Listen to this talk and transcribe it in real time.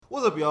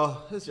What's up,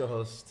 y'all? It's your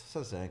host,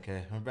 Sensei NK.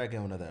 I'm back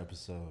in with another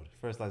episode.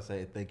 First, I'd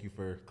say thank you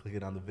for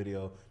clicking on the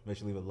video. Make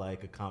sure you leave a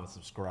like, a comment,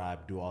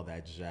 subscribe, do all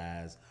that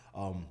jazz.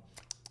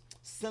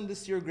 Send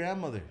this to your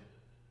grandmother.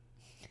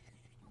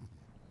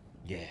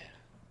 Yeah.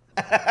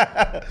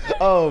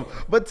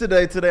 But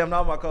today I'm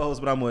not my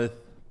co-host, but I'm with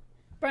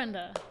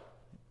Brenda.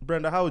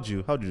 Brenda. How would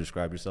you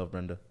describe yourself,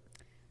 Brenda?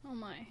 Oh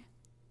my.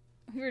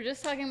 We were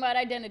just talking about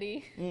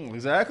identity.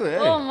 Exactly. Hey.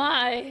 Oh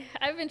my.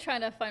 I've been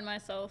trying to find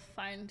myself,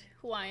 find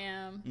who I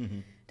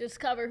am,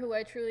 discover who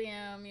I truly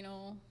am.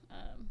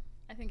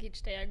 I think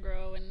each day I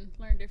grow and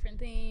learn different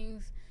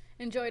things,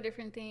 enjoy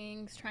different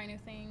things, try new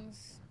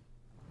things.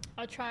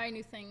 I'll try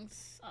new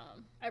things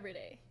every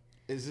day.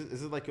 Is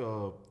it like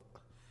a...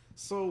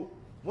 So,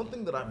 one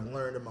thing that I've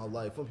learned in my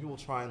life, when people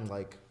try and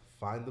like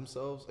find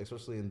themselves,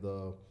 especially in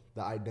the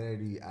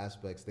identity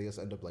aspects, they just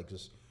end up like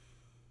just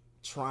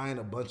trying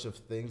a bunch of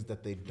things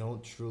that they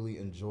don't truly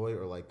enjoy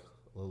or like,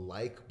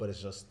 but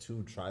it's just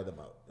to try them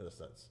out in a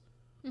sense.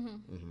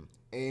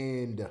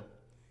 And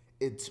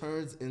it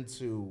turns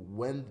into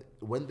when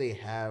they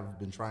have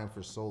been trying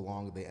for so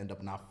long, they end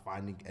up not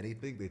finding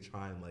anything. They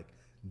try and like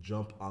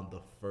jump on the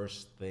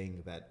first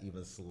thing that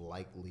even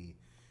slightly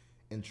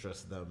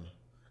interests them.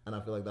 And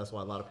I feel like that's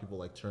why a lot of people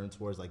like turn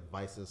towards like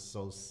vices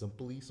so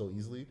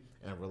easily,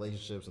 and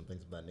relationships and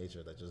things of that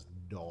nature that just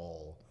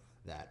dull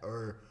that,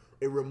 or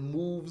it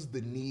removes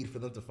the need for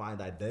them to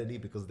find identity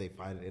because they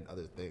find it in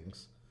other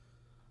things.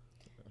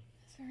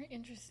 It's very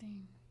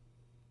interesting.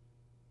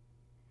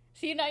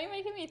 See, now you're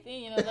making me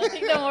think, I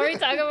think the more we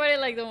talk about it,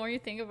 like the more you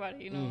think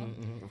about it,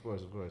 Of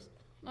course.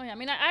 Oh yeah, I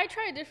mean, I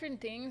try different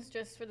things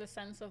just for the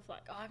sense of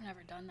like, oh, I've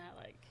never done that.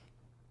 Like,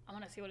 I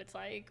want to see what it's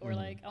like, or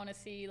like, I want to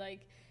see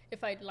like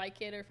if I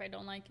like it or if I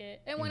don't like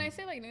it. And when I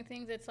say like new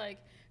things, it's like,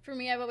 for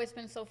me, I've always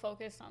been so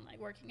focused on like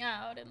working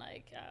out and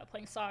like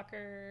playing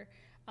soccer.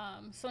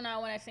 So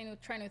now when I say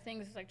try new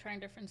things, it's like trying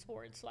different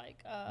sports,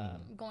 like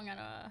going on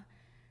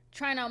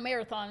trying out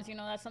marathons.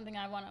 That's something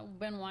I've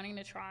been wanting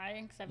to try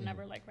because I've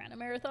never like ran a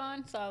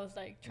marathon. So I was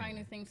like trying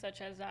new things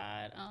such as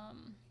that.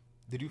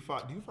 Do you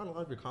find a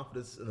lot of your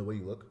confidence in the way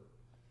you look?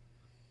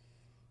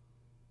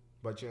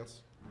 By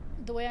chance?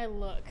 The way I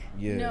look.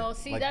 Yeah. No,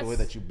 see, like that's the way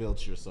that you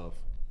built yourself.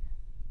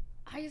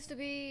 I used to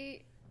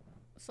be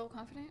so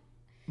confident.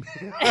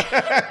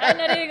 I'm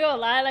not even gonna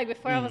lie. Like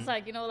before, I was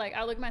like,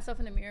 I look myself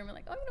in the mirror and be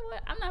like, oh, you know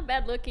what? I'm not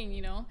bad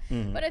looking,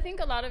 But I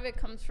think a lot of it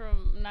comes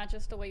from not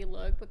just the way you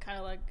look, but kind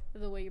of like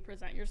the way you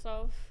present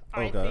yourself.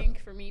 Okay. I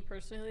think for me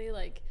personally,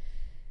 like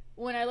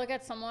when I look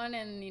at someone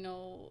and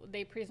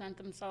they present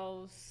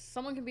themselves,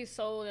 someone can be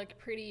so like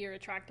pretty or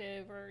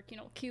attractive or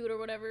cute or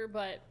whatever,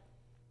 but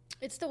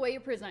it's the way you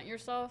present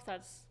yourself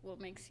that's what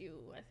makes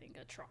you, I think,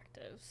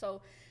 attractive.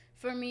 So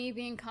for me,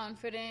 being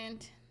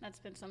confident, that's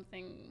been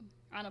something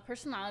on a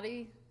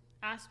personality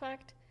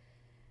aspect.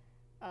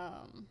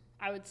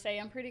 I would say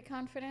I'm pretty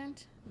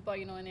confident, but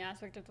in the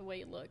aspect of the way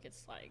you look,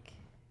 it's like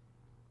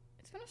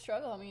it's been a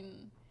struggle. I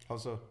mean, how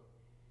so?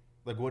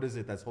 Like, what is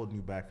it that's holding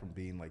you back from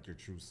being like your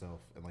true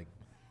self and like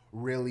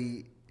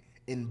really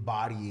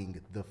embodying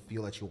the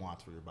feel that you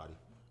want for your body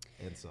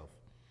and self?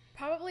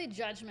 Probably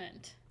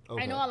judgment.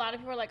 Okay. I know a lot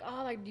of people are like,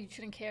 oh, like you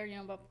shouldn't care,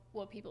 about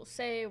what people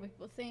say, what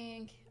people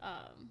think.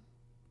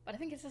 But I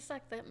think it's just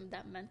like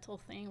that mental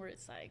thing where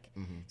it's like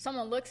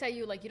someone looks at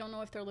you like you don't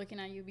know if they're looking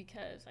at you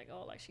because like,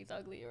 oh, like she's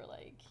ugly, or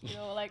like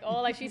like,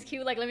 oh, like she's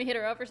cute, like let me hit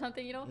her up or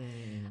something.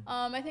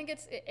 I think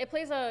it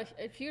plays a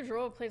huge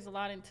role. It plays a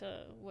lot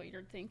into what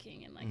you're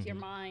thinking and like your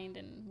mind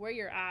and where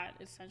you're at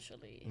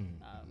essentially.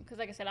 Because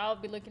like I said, I'll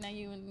be looking at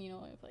you and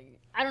if, like,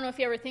 I don't know if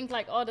you ever think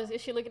like, oh,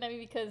 is she looking at me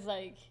because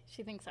like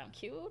she thinks I'm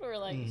cute, or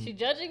like she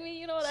judging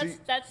me?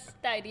 That's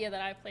the idea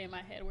that I play in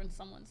my head when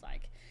someone's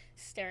like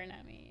staring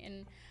at me.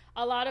 And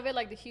a lot of it,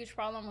 like the huge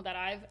problem that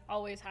I've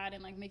always had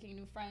in like making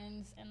new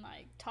friends and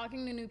like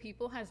talking to new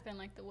people has been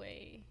like the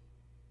way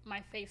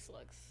my face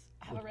looks.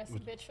 I have a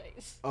rested bitch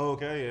face. Oh,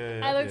 okay,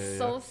 yeah. I look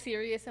so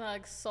serious and I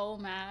look so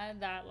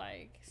mad that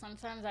like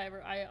sometimes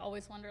I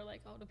always wonder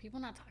like, oh, do people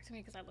not talk to me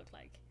because I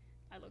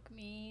look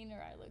mean,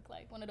 or I look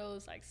like one of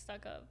those like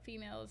stuck up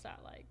females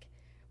that like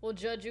will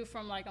judge you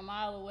from like a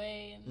mile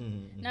away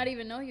and not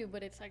even know you,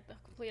 but it's like the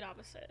complete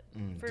opposite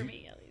for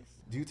me at least.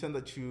 Do you tend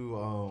that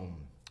you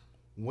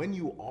when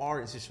you are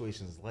in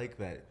situations like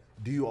that,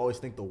 do you always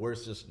think the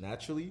worst just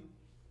naturally?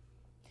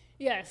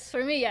 Yes,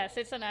 for me, yes.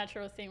 It's a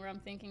natural thing where I'm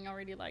thinking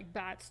already like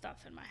bad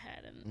stuff in my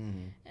head,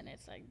 and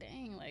it's like,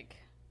 dang, like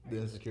the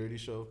insecurity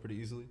show pretty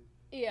easily.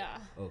 Yeah.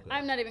 Okay.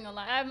 I'm not even gonna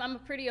lie. I'm a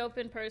pretty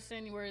open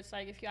person where it's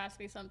like if you ask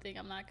me something,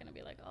 I'm not gonna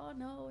be like, oh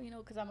no,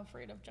 because I'm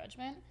afraid of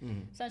judgment.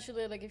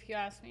 Essentially, like if you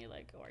ask me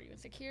like, oh, are you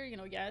insecure?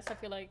 Yes, I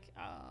feel like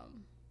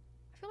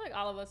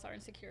all of us are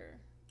insecure.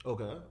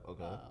 Okay.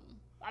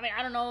 I mean,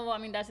 I don't know. I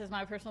mean, that's just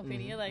my personal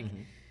opinion.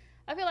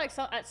 I feel like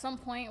at some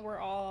point we're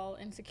all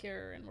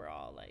insecure and we're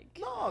all like...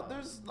 No,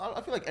 I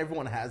feel like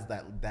everyone has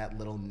that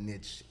little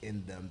niche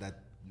in them that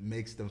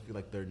makes them feel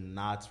like they're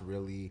not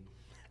really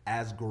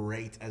as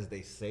great as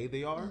they say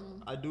they are.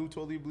 I do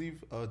totally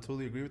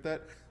totally agree with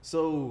that.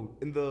 So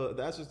in the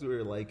aspect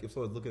where like if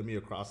someone's looking at me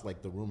across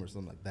like the room or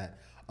something like that,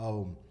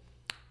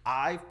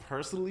 I've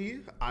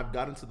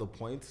gotten to the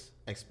point,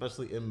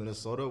 especially in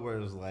Minnesota, where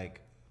it's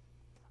like,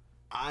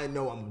 I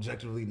know I'm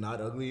objectively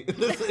not ugly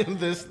in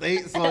this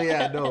state. So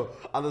yeah, no.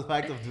 On the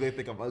fact of do they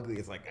think I'm ugly,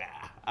 it's like,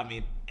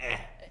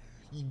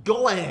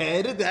 go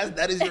ahead.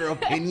 That is your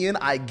opinion,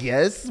 I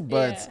guess.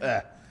 But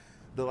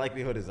the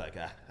likelihood is like,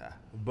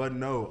 But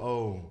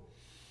no,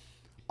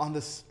 on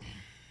this.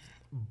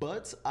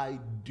 But I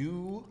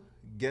do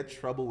get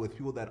trouble with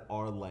people that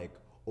are like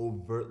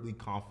overtly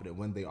confident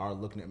when they are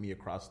looking at me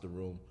across the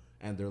room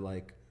and they're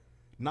like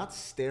not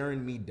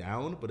staring me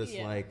down, but it's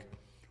like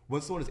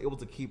when someone is able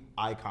to keep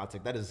eye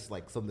contact, that is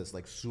like something that's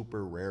like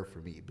super rare for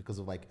me because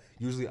of like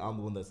usually I'm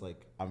the one that's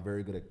like I'm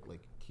very good at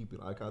like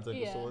keeping eye contact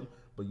with someone,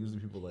 but usually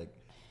people like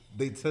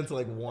they tend to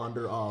like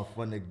wander off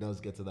when it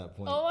does get to that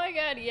point. Oh my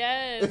god,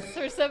 yes.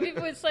 For some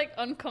people it's like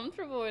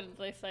uncomfortable and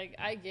it's like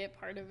I get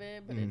part of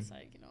it, but it's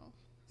like,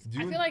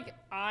 I feel like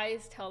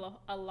eyes tell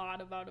a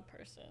lot about a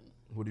person.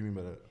 What do you mean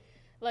by that?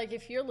 Like,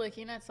 if you're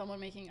looking at someone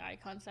making eye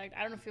contact,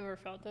 I don't know if you ever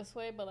felt this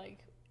way, but, like,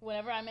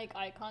 whenever I make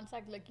eye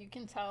contact, like, you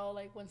can tell,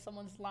 like, when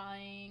someone's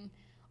lying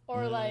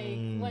or, like,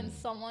 when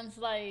someone's,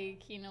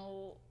 like,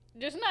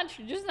 just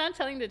not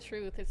telling the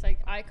truth. It's, like,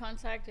 eye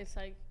contact. It's,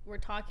 like, we're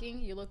talking,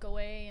 you look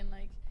away, and,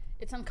 like,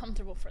 it's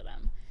uncomfortable for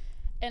them.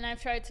 And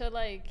I've tried to,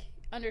 like,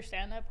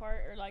 understand that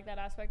part or, like, that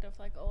aspect of,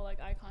 like, oh,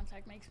 like, eye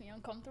contact makes me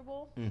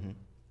uncomfortable. And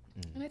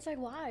it's, like,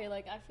 why?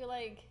 Like, I feel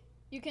like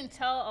you can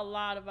tell a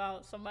lot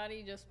about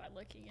somebody just by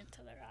looking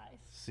into their eyes.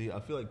 See,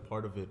 I feel like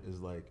part of it is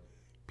like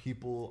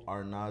people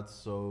are not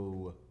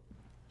so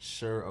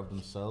sure of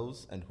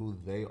themselves and who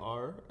they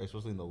are,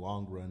 especially in the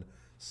long run.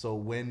 So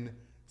when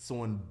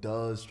someone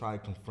does try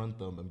to confront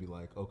them and be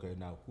like, okay,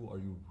 now who are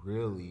you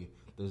really?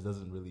 It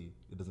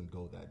doesn't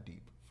go that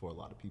deep for a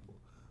lot of people.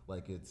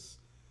 Like it's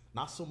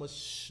not so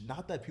much,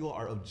 not that people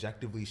are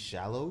objectively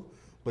shallow,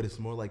 but it's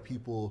more like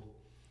people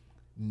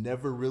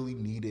never really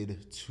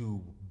needed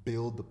to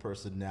build the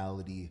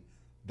personality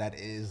that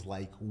is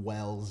like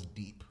wells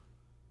deep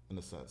in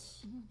a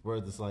sense. Where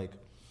it's like,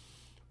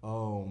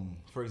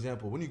 for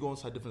example, when you go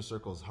inside different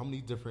circles, how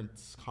many different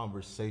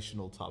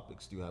conversational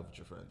topics do you have with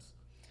your friends?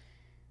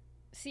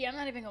 See, I'm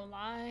not even gonna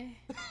lie.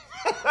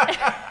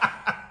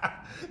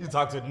 You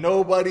talk to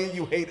nobody,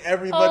 you hate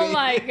everybody. Oh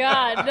my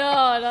god,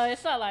 no,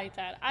 it's not like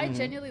that. I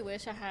genuinely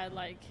wish I had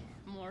like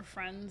more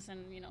friends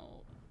and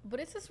but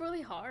it's just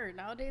really hard.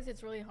 Nowadays,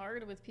 it's really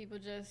hard with people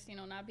just,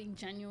 not being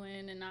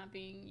genuine and not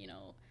being,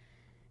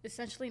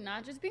 essentially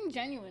not just being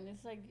genuine.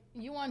 It's like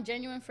you want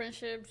genuine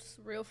friendships,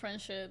 real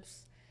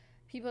friendships,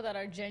 people that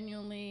are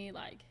genuinely,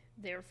 like,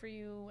 there for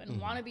you and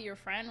want to be your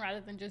friend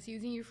rather than just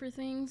using you for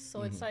things.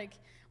 So it's like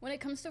when it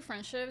comes to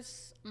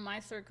friendships, my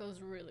circle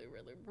is really,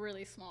 really,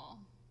 really small.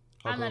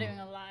 I'm not even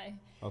going to lie.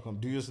 How come?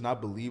 Do you just not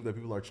believe that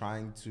people are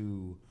trying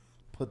to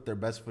put their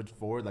best foot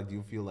forward? Like, do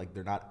you feel like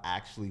they're not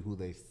actually who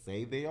they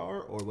say they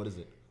are, or what is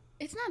it?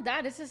 It's not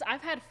that. It's just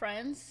I've had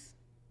friends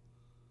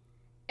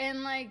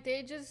and like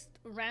they just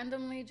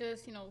randomly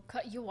just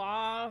cut you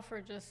off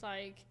or just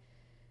like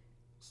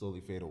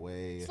slowly fade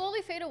away,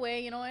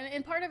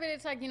 and part of it,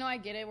 it's like, I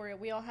get it,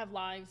 we all have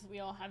lives, we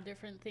all have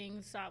different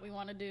things that we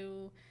want to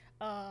do,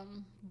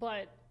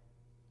 but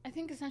I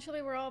think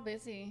essentially we're all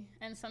busy,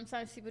 and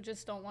sometimes people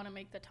just don't want to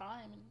make the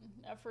time and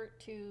effort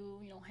to,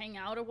 hang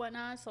out or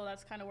whatnot. So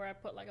that's kind of where I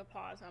put like a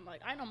pause. I'm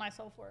like, I know my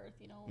self-worth,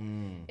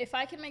 If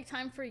I can make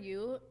time for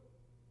you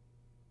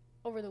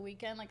over the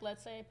weekend, like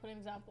let's say, put an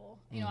example,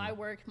 I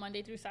work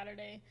Monday through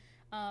Saturday.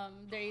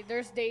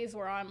 There's days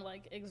where I'm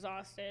like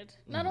exhausted,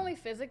 not only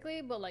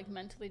physically, but like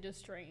mentally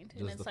just drained.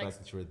 Just and it's the like, fact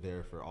that you were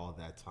there for all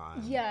that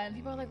time. Yeah, and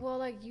people are like, well,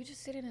 like you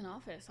just sit in an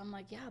office. I'm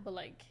like, yeah, but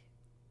like,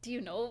 do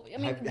you know? I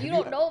mean, you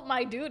don't know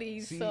my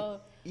duties. See,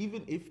 so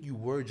even if you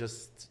were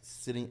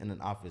just sitting in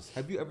an office,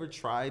 have you ever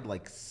tried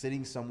like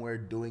sitting somewhere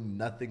doing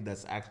nothing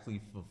that's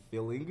actually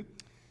fulfilling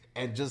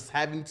and just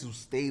having to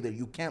stay there?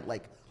 You can't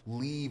like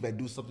leave and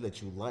do something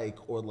that you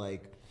like, or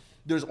like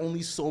there's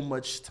only so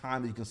much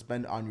time that you can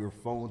spend on your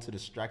phone to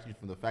distract you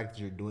from the fact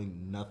that you're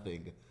doing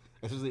nothing.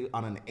 Especially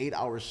on an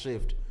 8-hour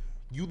shift,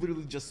 you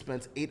literally just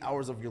spent 8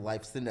 hours of your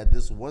life sitting at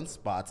this one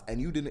spot and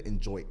you didn't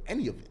enjoy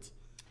any of it.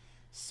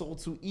 So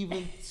to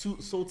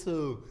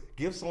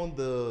give someone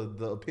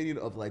the opinion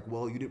of like,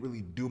 well, you didn't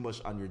really do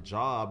much on your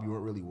job, you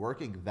weren't really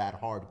working that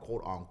hard,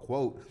 quote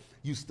unquote,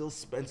 you still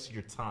spent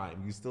your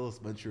time, you still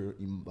spent your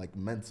like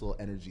mental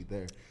energy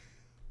there.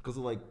 Because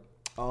like,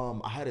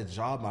 I had a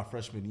job my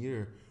freshman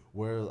year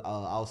where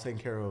I was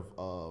taking care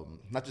of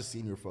not just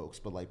senior folks,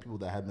 but like people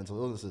that had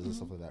mental illnesses and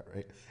stuff like that,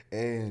 right?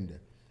 And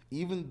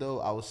even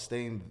though I was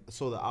staying,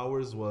 so the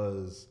hours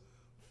was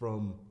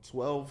from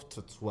 12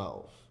 to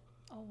 12.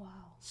 Oh, wow.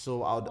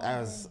 So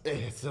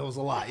it was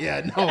a lot.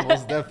 Yeah, no, it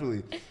was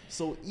definitely.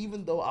 So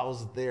even though I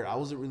was there, I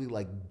wasn't really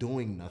like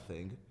doing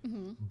nothing.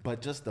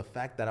 But just the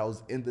fact that I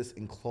was in this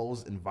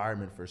enclosed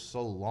environment for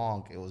so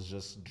long, it was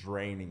just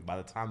draining. By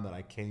the time that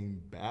I came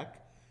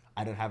back,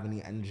 I didn't have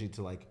any energy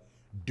to like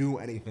do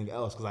anything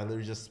else because I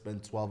literally just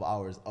spend 12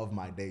 hours of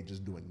my day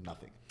just doing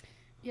nothing.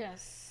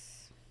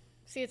 Yes.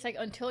 See, it's like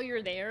until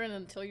you're there and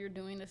until you're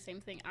doing the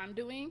same thing I'm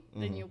doing,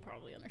 then you'll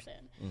probably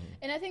understand.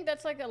 And I think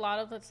that's like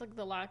that's like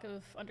the lack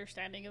of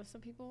understanding of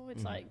some people.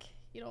 It's like,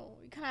 you know,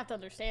 you kind of have to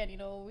understand, you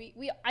know,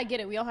 I get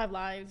it. We all have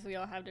lives. We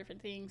all have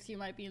different things. You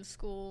might be in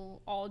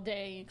school all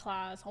day in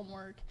class,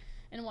 homework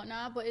and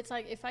whatnot. But it's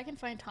like if I can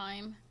find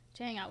time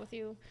to hang out with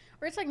you,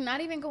 or it's like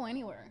not even go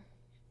anywhere.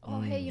 Oh,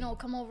 hey, you know,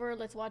 come over,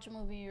 let's watch a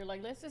movie, or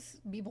like, let's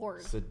just be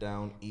bored. Sit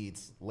down, eat,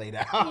 lay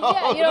down.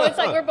 Yeah, you know, it's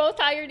like we're both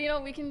tired, you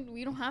know,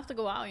 we don't have to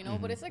go out, you know,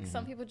 but it's like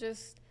some people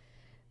just,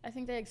 I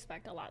think they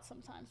expect a lot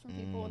sometimes from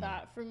people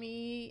that, for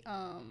me,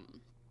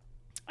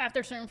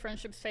 after certain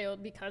friendships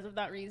failed because of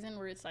that reason,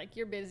 where it's like,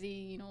 you're busy,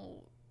 you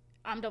know,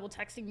 I'm double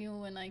texting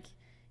you and like,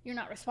 you're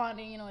not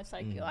responding, you know, it's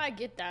like, yo, I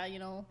get that, you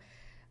know,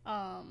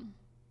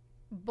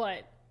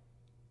 but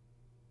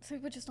some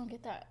people just don't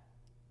get that.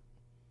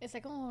 It's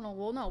like, oh, no,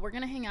 well, no, we're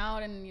going to hang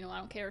out and, you know, I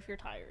don't care if you're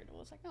tired.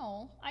 Well, it's like,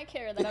 no, I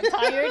care that I'm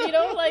tired, you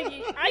know? Like,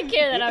 I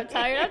care that I'm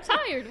tired. I'm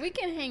tired. We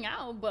can hang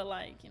out, but,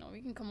 like, you know,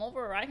 we can come over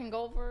or I can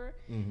go over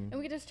and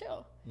we can just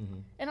chill.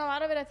 And a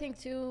lot of it, I think,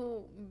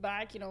 too,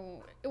 back, you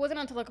know, it wasn't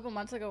until a couple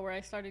months ago where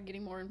I started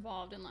getting more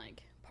involved in, like,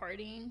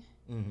 partying.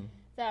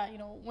 That, you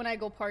know, when I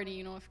go party,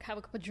 you know, if I have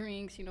a couple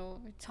drinks, you know,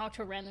 talk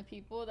to random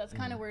people, that's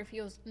kind of where it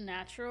feels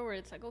natural, where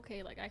it's like,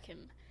 okay, like, I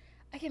can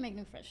make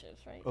new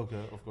friendships, right? Okay,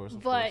 of course.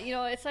 But, you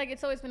know, it's like,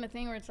 it's always been a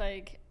thing where it's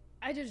like,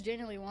 I just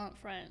genuinely want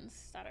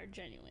friends that are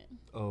genuine.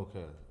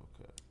 Okay.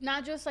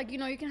 Not just like, you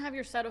know, you can have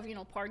your set of, you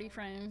know, party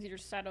friends, your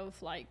set of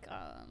like,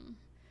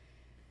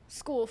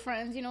 school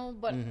friends, you know,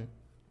 but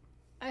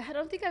I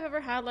don't think I've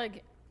ever had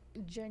like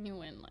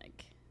genuine,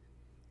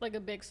 like a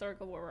big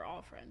circle where we're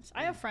all friends.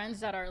 I have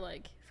friends that are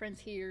like friends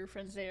here,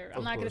 friends there.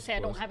 I'm not going to say I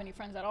don't have any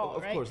friends at all,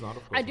 right? Of course not.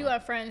 I do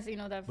have friends, you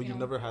know, that. But you've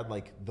never had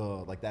like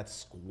that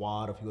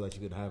squad of people that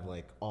you could have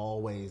like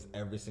always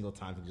every single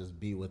time to just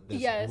be with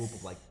this group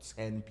of like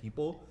 10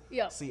 people.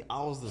 Yeah. See,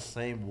 I was the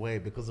same way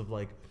because of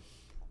like,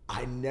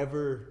 I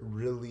never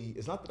really,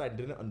 it's not that I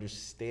didn't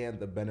understand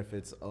the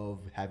benefits of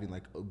having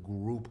like a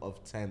group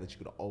of 10 that you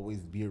could always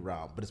be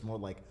around, but it's more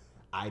like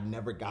I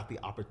never got the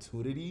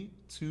opportunity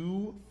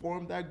to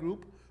form that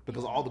group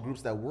because all the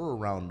groups that were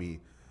around me,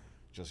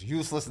 just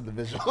useless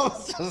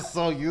individuals, just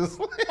so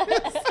useless.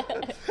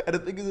 And the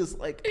thing is,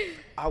 like,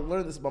 I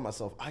learned this about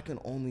myself. I can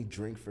only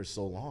drink for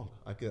so long.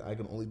 I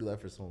can only do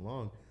that for so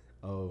long.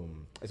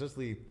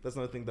 Especially, that's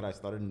another thing that I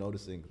started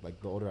noticing,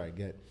 like, the older I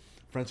get.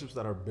 Friendships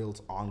that are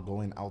built on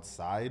going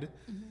outside,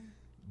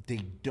 they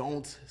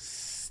don't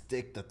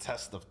stick the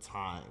test of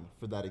time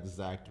for that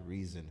exact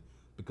reason.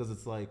 Because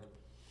it's like,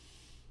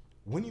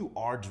 when you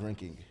are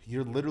drinking,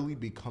 you're literally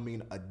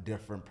becoming a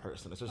different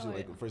person. Especially,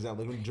 like, for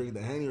example, when you drink the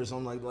Henny or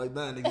something like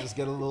that, and you just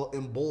get a little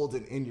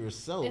emboldened in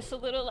yourself. It's a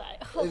little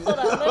like, hold on,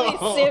 let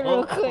me sit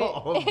real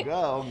quick.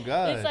 Oh,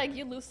 God. It's like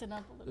you loosen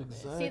up a little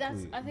Exactly. bit.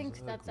 See, I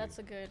think that's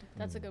a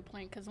good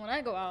point. Because when I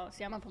go out,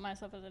 see, I'm going to put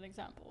myself as an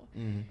example.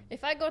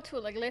 If I go to,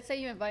 like, let's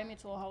say you invite me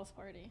to a house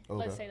party. Okay.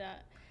 Let's say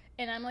that.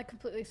 And I'm, like,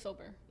 completely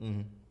sober.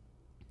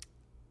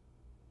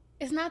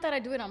 It's not that I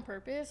do it on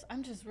purpose.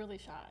 I'm just really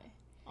shy.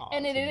 Oh,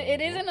 and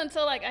it isn't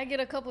until like I get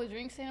a couple of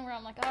drinks in where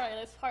I'm like, all right,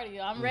 let's party.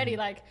 I'm ready.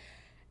 Like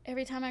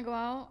every time I go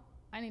out,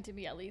 I need to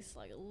be at least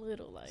like a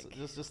little like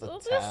just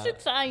a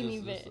tiny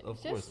bit,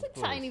 just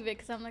a tiny bit,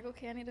 because I'm like,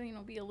 okay, I need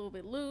to be a little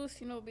bit loose,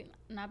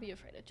 not be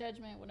afraid of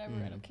judgment, whatever.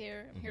 I don't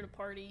care. I'm here to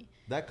party.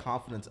 That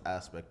confidence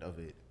aspect of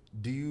it,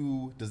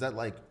 does that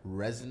like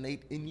resonate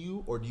in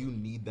you, or do you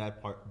need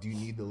that part? Do you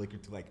need the liquor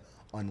to like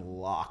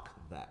unlock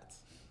that?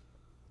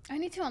 I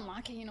need to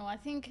unlock it. I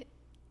think.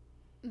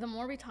 The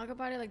more we talk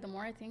about it, like the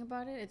more I think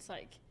about it, it's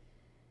like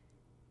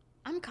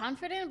I'm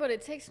confident, but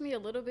it takes me a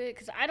little bit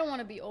because I don't want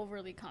to be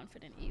overly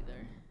confident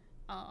either.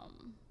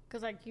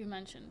 Because like you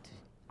mentioned,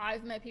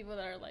 I've met people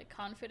that are like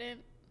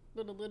confident,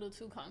 but a little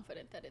too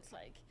confident that it's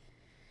like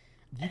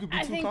you could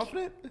be too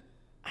confident.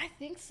 I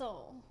think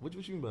so. What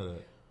you mean by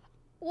that?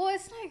 Well,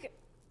 it's like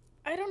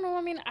I don't know.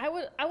 I mean, I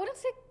wouldn't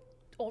say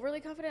overly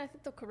confident. I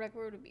think the correct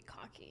word would be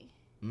cocky.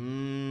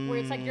 Where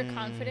it's like you're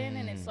confident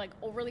and it's like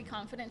overly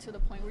confident to the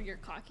point where you're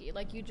cocky.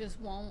 Like you just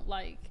won't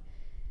like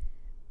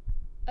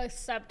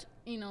accept,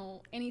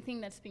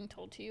 anything that's being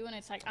told to you. And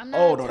it's like, I'm not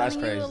telling that's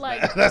you crazy.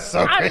 like, that's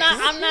so crazy.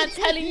 I'm not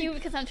telling you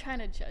because I'm trying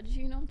to judge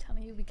you. I'm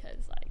telling you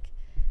because like,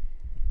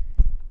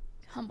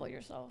 humble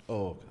yourself.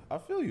 Oh, I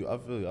feel you.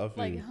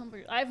 Like humble.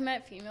 I've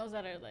met females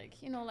that are like,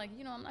 I'm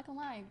not gonna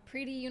lie,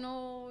 pretty, you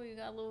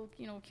got a little,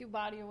 cute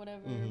body or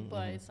whatever,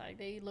 but it's like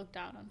they look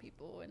down on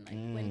people,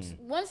 and like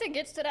once it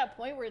gets to that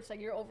point where it's like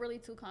you're overly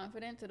too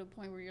confident to the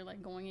point where you're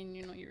like going in,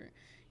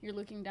 you're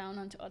looking down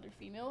onto other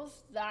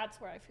females.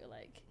 That's where I feel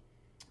like.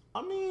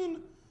 I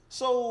mean,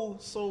 so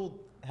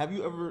have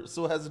you ever?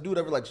 So has a dude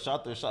ever like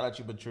shot at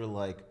you, but you're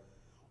like,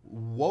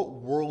 what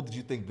world did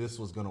you think this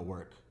was gonna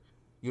work?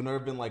 You've never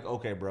been like,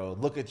 okay, bro,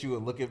 look at you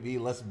and look at me.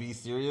 Let's be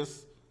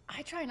serious.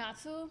 I try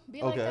not to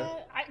be like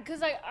that.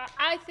 Because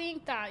I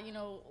think that,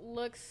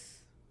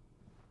 looks...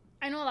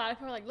 I know a lot of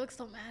people are like, looks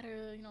don't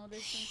matter,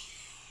 this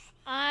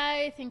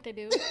I think they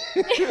do.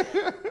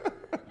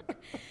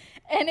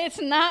 And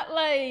it's not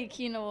like,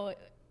 you know,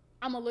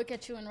 I'm going to look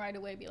at you and right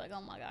away be like,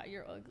 oh my God,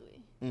 you're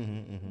ugly.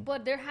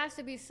 But there has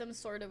to be some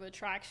sort of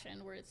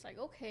attraction where it's like,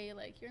 okay,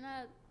 like you're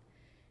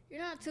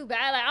not too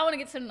bad. Like I want to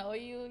get to know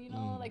you, you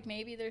know, like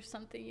maybe there's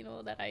something, you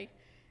know, that I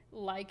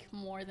like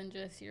more than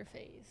just your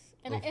face.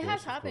 And it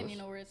has happened, you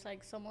know, where it's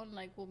like someone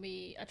like will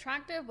be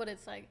attractive, but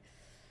it's like,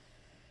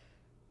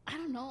 I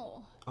don't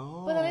know.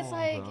 Oh, but then it's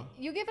like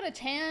you give it a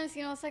chance,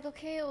 you know. It's like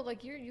okay, well,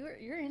 like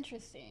you're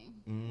interesting.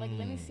 Like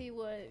let me see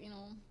what you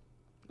know.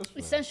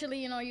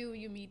 Essentially, you know,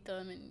 you meet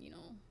them and you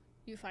know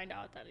you find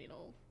out that you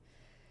know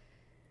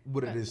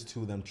what it is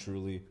to them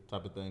truly,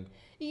 type of thing.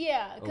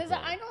 Yeah, because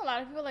I know a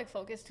lot of people like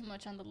focus too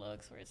much on the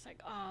looks, where it's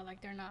like oh,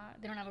 like they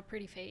don't have a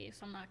pretty face.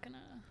 So I'm not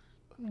gonna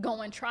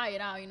go and try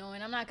it out, you know.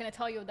 And I'm not gonna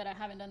tell you that I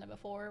haven't done it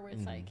before, where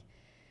it's like.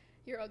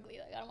 You're ugly.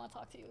 Like I don't want to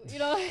talk to you. You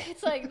know,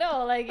 it's like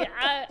no. Like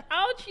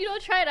I'll you know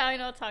try it out. You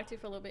know, talk to you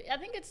for a little bit. I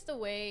think it's the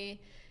way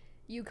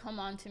you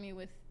come on to me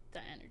with the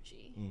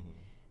energy.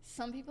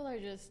 Some people are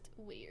just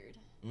weird,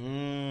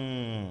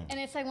 and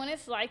it's like when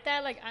it's like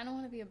that. Like I don't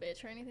want to be a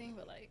bitch or anything,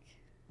 but like.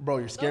 Bro,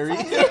 you're scary.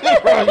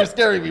 Bro, you're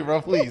scaring me,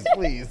 bro. Please.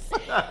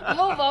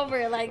 Move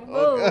over. Like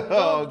move.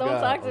 Don't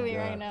talk to me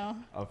right now.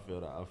 I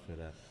feel that.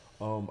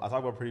 I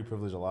talk about pretty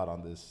privilege a lot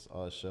on this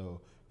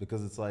show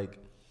because it's like.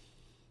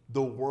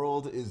 The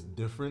world is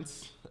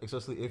different,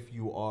 especially if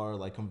you are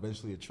like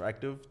conventionally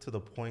attractive to the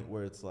point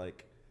where it's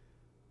like,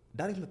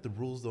 not even that the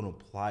rules don't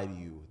apply to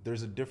you.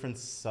 There's a different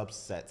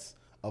subsets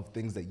of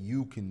things that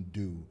you can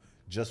do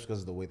just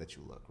because of the way that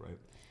you look, right?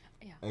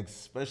 Yeah.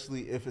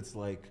 Especially if it's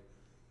like,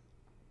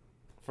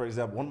 for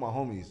example, one of my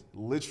homies,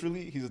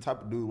 literally, he's the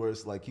type of dude where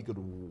it's like he could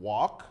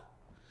walk.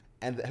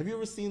 And have you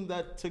ever seen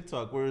that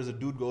TikTok where there's a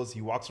dude goes,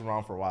 he walks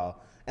around for a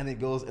while, and he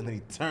goes, and then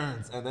he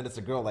turns, and then it's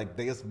a girl, like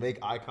they just make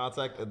eye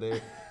contact, and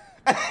they.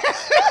 I've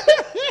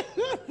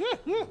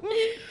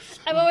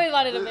always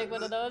wanted to make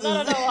one of those.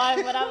 I don't know why,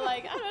 but I'm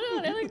like, I don't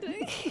know. They like to...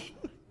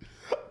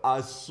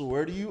 I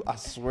swear to you,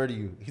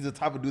 he's the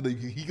type of dude that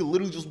he could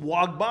literally just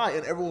walk by,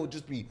 and everyone would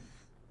just be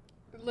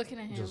looking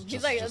at him.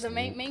 He's like the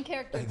main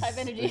character type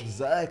energy.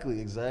 Exactly.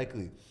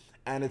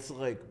 And it's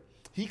like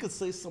he could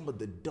say some of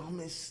the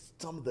dumbest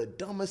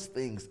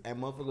things,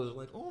 and motherfuckers are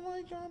like, "Oh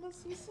my God,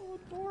 this is so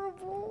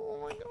adorable!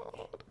 Oh my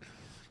God."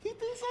 He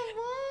thinks I'm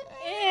right.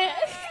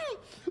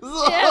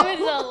 Yeah,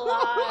 it's a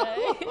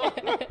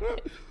lie.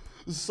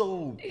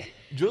 So,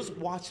 just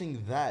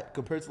watching that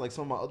compared to like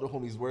some of my other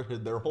homies where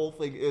their whole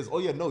thing is, oh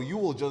yeah, no, he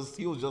will just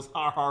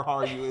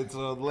har you into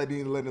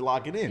letting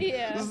lock it in.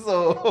 Yeah.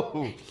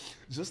 So,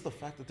 just the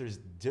fact that there's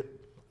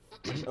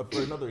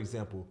for another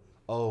example,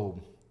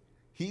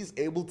 he's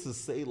able to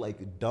say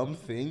like dumb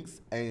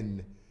things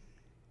and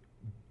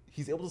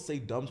people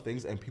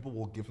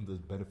will give him the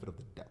benefit of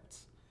the doubt.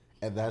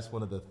 And that's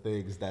one of the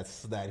things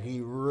that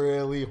he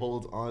really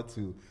holds on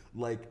to.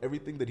 Like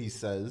everything that he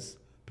says,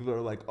 people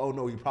are like, "Oh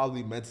no, he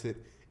probably meant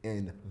it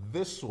in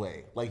this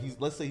way." Like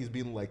let's say he's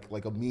being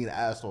like a mean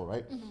asshole,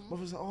 right? But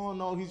he's like, "Oh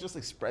no, he's just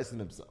expressing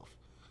himself.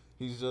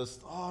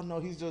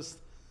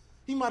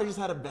 He might have just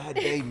had a bad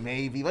day,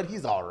 maybe, but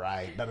he's all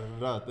right." But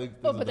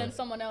then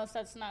someone else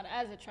that's not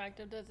as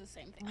attractive does the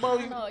same thing. Bro,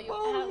 get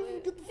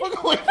the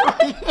fuck away from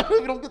me.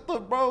 You don't get the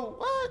bro.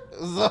 What?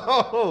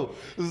 So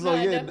no,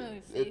 yeah,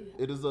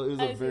 it is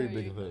a very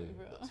big thing.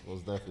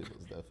 Most definitely.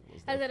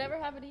 Has it ever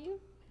happened to you?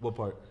 What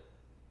part?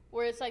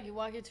 Where it's like you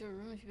walk into a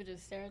room and people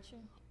just stare at you?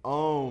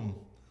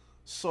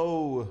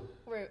 So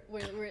where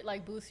it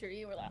like boosts your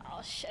ego, we're like,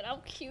 oh shit,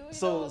 I'm cute.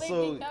 So they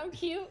think I'm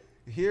cute.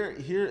 Here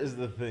is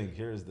the thing.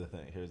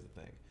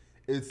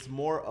 It's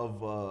more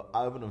of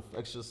I have an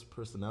infectious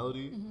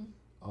personality.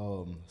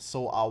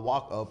 So I'll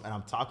walk up and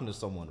I'm talking to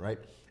someone, right?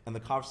 And the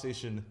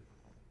conversation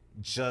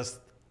just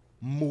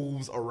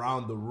moves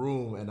around the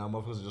room, and I'm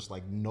just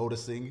like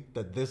noticing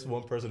that this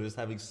one person is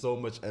having so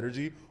much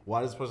energy.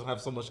 Why does this person have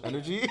so much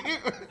energy?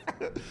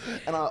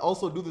 And I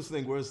also do this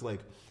thing where it's like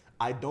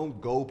I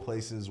don't go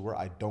places where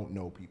I don't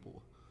know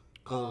people.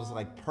 Because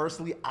like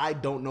personally, I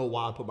don't know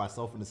why I put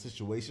myself in a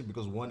situation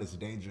because one, it's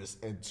dangerous,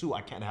 and two,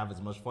 I can't have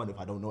as much fun if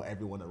I don't know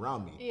everyone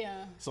around me.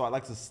 Yeah. So I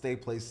like to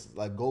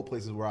go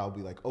places where I'll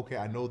be like, okay,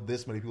 I know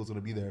this many people's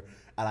gonna be there,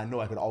 and I know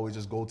I could always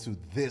just go to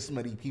this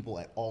many people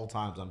at all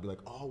times. I'll be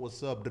like, oh,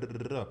 what's up?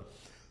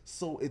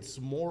 So it's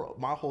more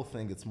my whole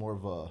thing. It's more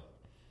of a,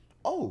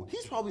 oh,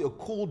 he's probably a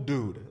cool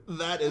dude.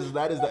 That is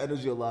the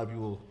energy a lot of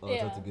people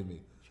tend to give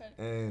me,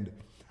 and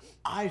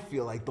I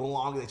feel like the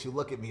longer that you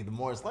look at me, the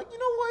more it's like, you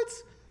know what?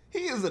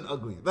 He isn't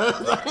ugly.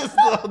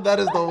 That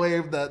is the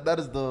wave. That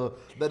is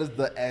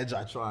the edge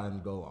I try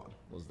and go on.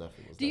 Most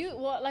definitely. Do you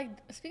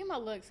speaking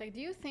about looks? Like, do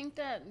you think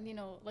that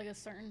like a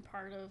certain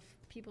part of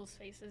people's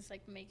faces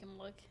like make them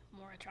look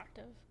more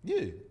attractive?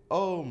 Yeah.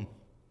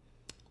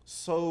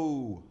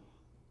 So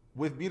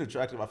with being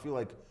attractive, I feel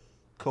like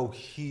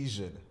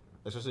cohesion,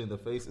 especially in the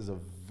face, is a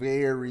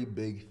very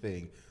big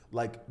thing.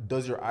 Like,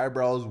 does your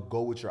eyebrows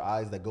go with your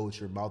eyes, that go with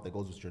your mouth, that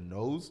goes with your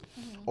nose?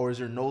 Or is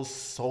your nose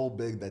so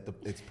big that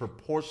it's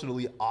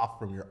proportionally off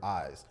from your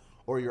eyes?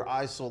 or your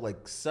eyes so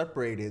like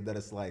separated that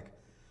it's like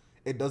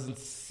it doesn't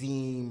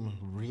seem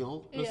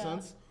real in a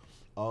sense.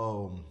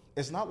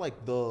 It's not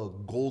like the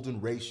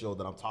golden ratio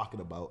that I'm talking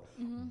about,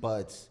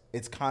 but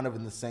it's kind of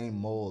in the same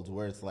mold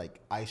where it's like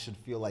I should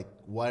feel like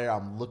while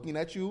I'm looking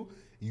at you,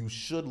 you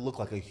should look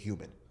like a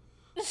human.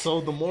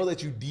 So the more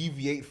that you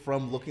deviate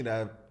from looking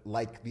at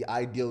like the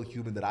ideal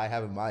human that I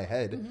have in my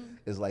head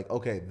is like,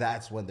 okay,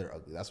 that's when they're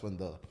ugly. That's when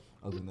the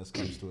ugliness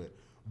comes to it.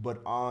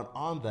 But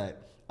on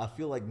that, I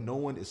feel like no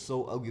one is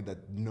so ugly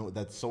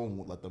that someone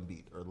won't let them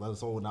be, or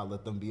someone will not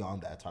let them be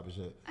on that type of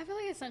shit. I feel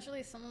like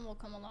essentially someone will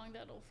come along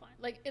that'll find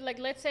like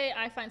let's say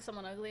I find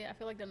someone ugly. I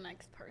feel like the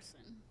next person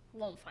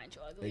won't find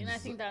you ugly, and I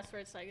think that's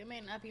where it's like it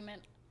may not be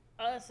meant.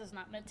 Us is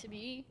not meant to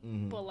be,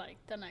 but like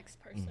the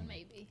next person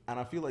maybe. And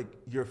I feel like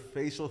your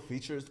facial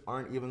features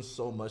aren't even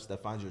so much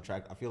that finds you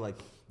attractive. I feel like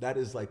that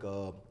is like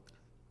a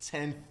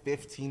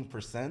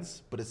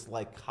 10-15%, but it's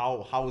like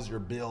how is your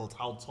build?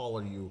 How tall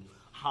are you?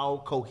 How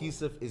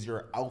cohesive is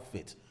your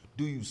outfit?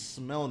 Do you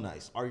smell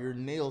nice? Are your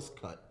nails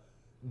cut?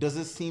 Does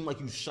it seem like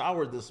you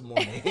showered this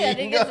morning? I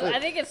think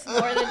it's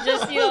more than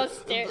just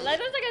stare.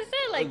 Like I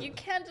said, like you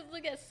can't just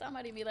look at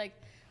somebody and be like,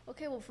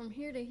 okay, well from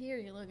here to here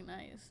you look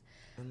nice.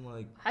 And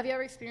like, have you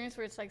ever experienced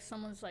where it's like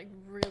someone's like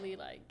really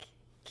like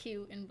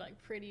cute and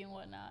like pretty and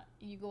whatnot,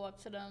 and you go up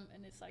to them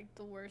and it's like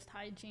the worst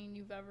hygiene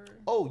you've ever.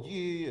 Oh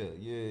yeah.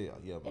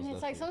 And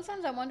it's like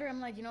sometimes I wonder, I'm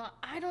like,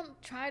 I don't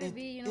try to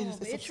be a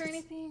bitch or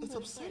anything. It's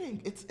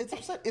upsetting.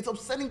 It's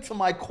upsetting to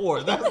my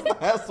core.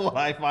 That's what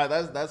I find.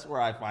 That's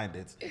where I find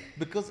it,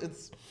 because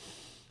it's.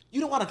 You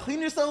don't want to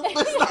clean yourself.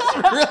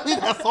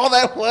 That's all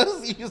that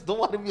was. You just don't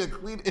want to be a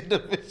clean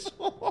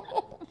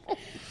individual.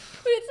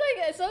 But it's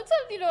like sometimes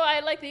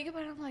I like think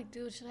about it. I'm like,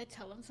 dude, should I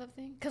tell him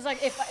something? Because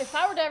like if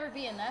I were to ever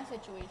be in that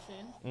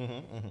situation,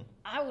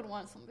 I would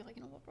want someone to be like,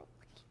 you know what, bro,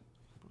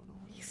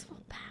 you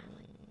smell bad.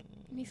 Like,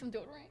 you need some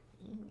deodorant.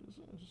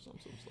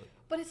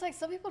 But it's like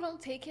some people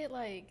don't take it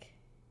like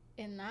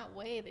in that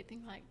way. They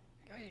think like,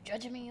 are you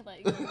judging me?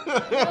 Like,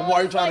 why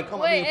are you trying to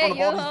come at me in front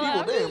of all these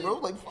people? Damn, bro,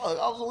 like fuck,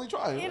 I was only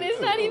trying. And it's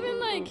not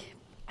even like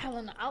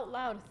an out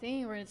loud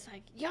thing where it's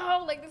like,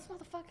 yo, like this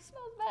motherfucker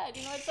smells bad.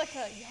 It's like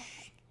a yo.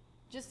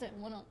 Just that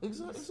one up.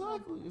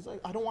 Exactly. It's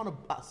like I don't want to.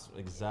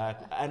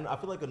 Exactly. And I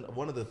feel like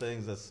one of the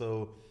things that's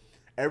so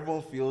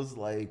everyone feels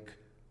like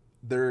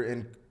they're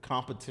in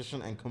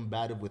competition and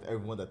combative with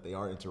everyone that they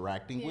are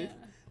interacting with,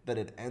 that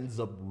it ends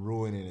up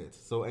ruining it.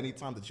 So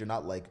anytime that you're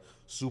not like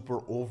super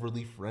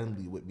overly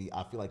friendly with me,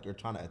 I feel like you're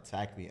trying to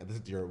attack me, and this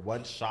is your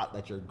one shot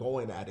that you're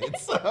going at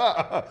it.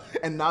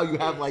 And now you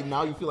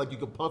feel like you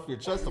can puff your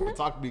chest up and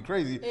talk to me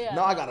crazy. Yeah.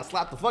 Now I gotta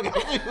slap the fuck out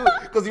of you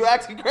because you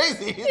acting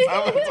crazy.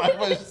 type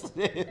of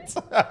shit.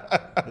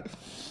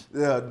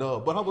 Yeah, no.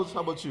 But how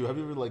about you? Have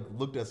you ever like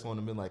looked at someone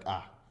and been like,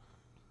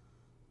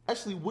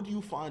 actually, what do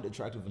you find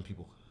attractive in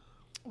people?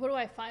 What do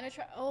I find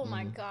attractive? Oh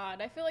my God.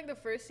 I feel like the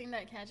first thing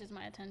that catches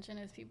my attention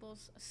is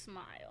people's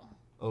smile.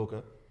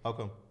 Okay. How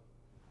come?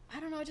 I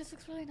don't know. It just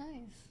looks really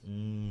nice.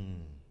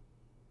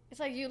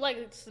 It's like you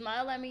like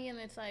smile at me and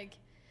it's like,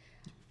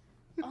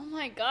 oh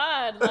my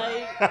God.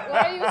 Like,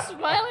 why are you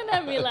smiling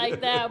at me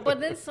like that? But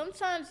then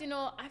sometimes,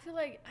 I feel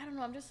like, I don't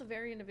know. I'm just a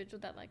very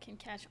individual that like can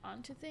catch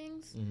on to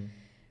things.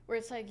 Where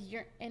it's like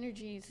your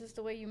energy is just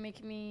the way you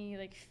make me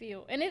like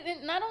feel, and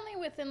it not only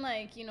within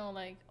like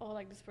like, oh,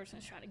 like this person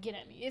is trying to get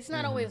at me. It's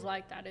not always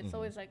like that. It's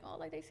always like, oh,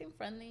 like they seem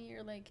friendly,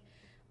 or like,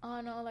 oh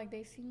no, like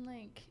they seem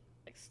like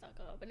stuck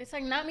up, and it's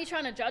like not me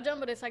trying to judge them,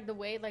 but it's like the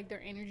way like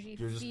their energy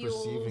You're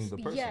feels. Just perceiving the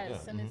person.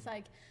 Yes, and it's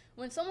like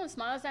when someone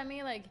smiles at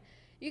me, like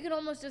you can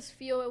almost just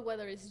feel it,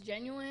 whether it's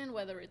genuine,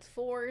 whether it's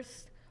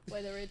forced,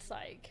 whether it's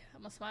like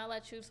I'm gonna smile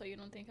at you so you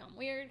don't think I'm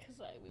weird because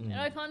like we made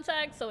eye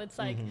contact. So it's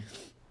like.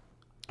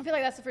 I feel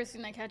like that's the first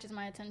thing that catches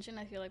my attention.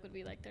 I feel like would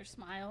be like their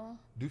smile.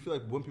 Do you feel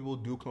like when people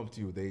do come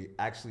to you, they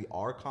actually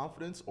are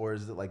confident, or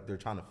is it like they're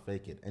trying to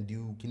fake it? And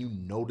can you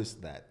notice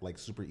that like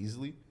super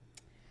easily?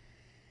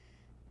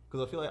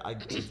 Because I feel like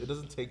it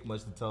doesn't take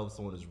much to tell if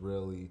someone is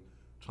really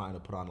trying to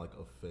put on like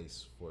a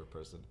face for a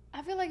person.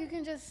 I feel like you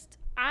can just.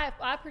 I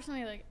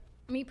personally like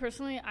me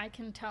personally. I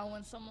can tell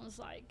when someone's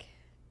like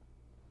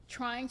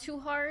trying too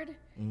hard,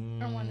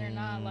 or when they're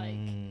not like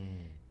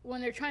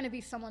when they're trying to be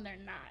someone they're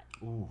not.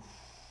 Ooh.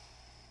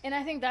 And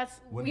I think that's,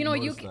 when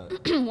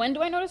when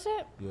do I notice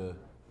it? Yeah.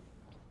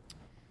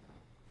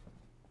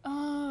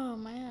 Oh,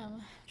 man.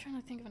 I'm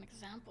trying to think of an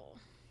example.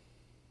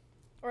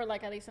 Or,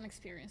 like, at least an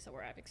experience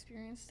where I've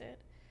experienced it.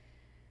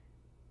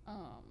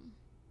 Well,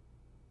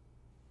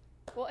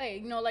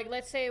 hey, like,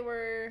 let's say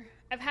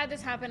I've had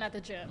this happen at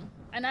the gym.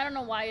 And I don't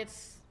know why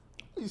it's...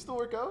 You still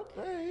work out?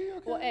 Hey,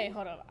 okay. Well, hey,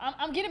 hold on.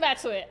 I'm getting back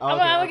to it. I'm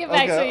gonna get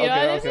back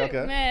to it.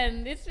 Okay.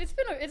 Man, it's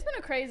been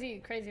a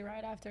crazy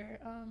ride after...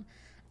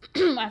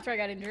 after I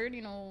got injured,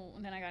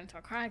 and then I got into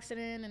a car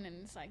accident, and then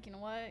it's like, you know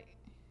what?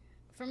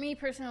 for me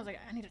personally, I was like,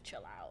 I need to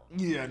chill out.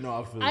 Yeah, no,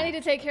 I feel I need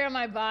to take care of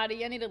my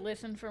body. I need to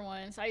listen for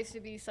once. I used to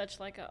be such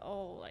like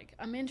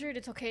I'm injured.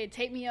 It's okay.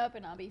 Take me up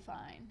and I'll be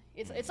fine.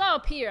 It's all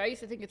up here. I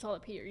used to think it's all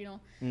up here,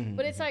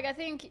 But it's like, I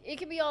think it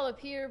can be all up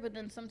here, but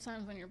then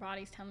sometimes when your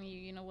body's telling you,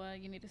 you know what,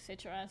 you need to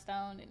sit your ass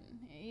down and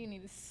you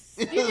need to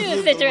sit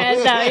your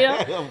ass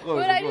down, Of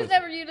course, But I of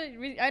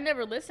just I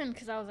never listened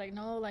because I was like,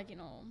 no, like,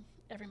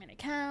 every minute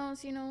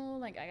counts,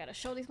 like I gotta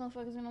show these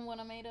motherfuckers, what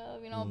I'm made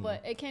of,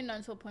 But it came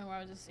down to a point where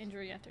I was just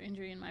injury after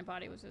injury and my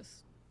body was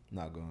just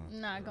not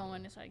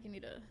going. It's like you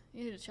need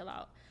to chill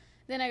out.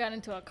 Then I got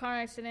into a car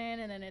accident,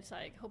 and then it's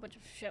like a whole bunch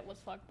of shit was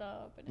fucked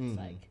up, and it's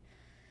like,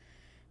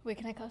 wait,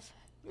 can I cuss?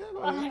 Yeah,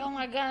 I'm like, oh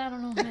my god, I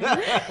don't know, man.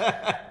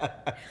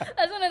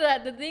 That's one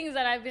of the things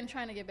that I've been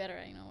trying to get better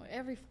at.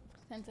 Every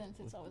sentence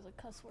it's always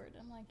a cuss word.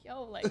 I'm like,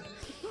 yo, like,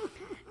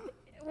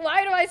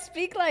 why do I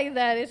speak like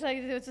that? It's like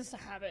it's just a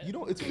habit.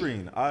 It's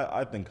freeing.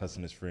 I think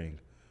cussing is freeing,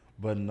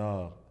 but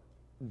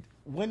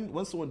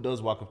when someone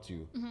does walk up to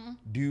you,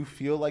 do you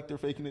feel like they're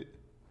faking it?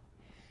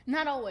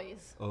 Not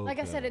always. Okay. Like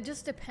I said, it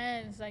just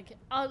depends. Like,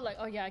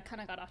 oh yeah, I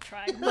kind of got off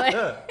track.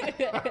 But,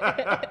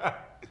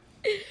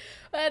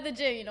 but at the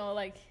gym,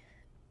 like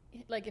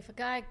if a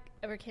guy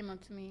ever came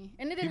up to me,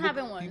 and it didn't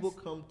happen once. People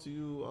come to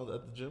you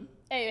at the gym?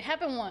 Hey, it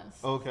happened once.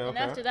 Okay, and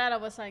after that, I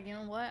was like, you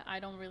know what?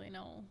 I don't really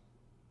know.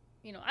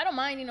 I don't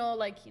mind,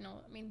 I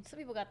mean, some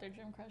people got their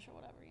gym crush or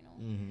whatever,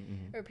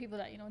 or people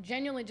that,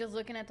 genuinely just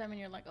looking at them and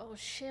you're like, oh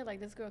shit, like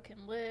this girl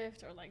can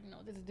lift, or like,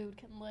 this dude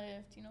can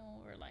lift,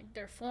 or like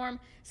their form.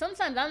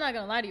 Sometimes, I'm not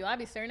gonna lie to you, I'll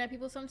be staring at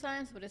people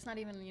sometimes, but it's not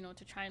even,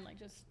 to try and like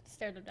just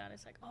stare them down.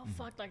 It's like, oh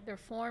fuck, like their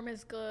form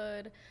is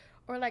good.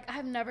 Or like,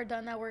 I've never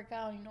done that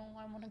workout,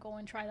 I want to go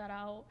and try that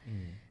out.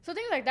 So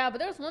things like that. But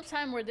there was one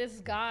time where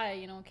this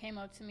guy, came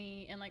up to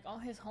me and like all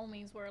his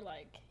homies were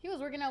like, he was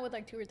working out with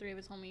like 2 or 3 of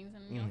his homies.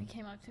 And, he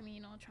came up to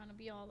me, trying to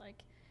be all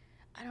like,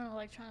 I don't know,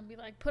 like trying to be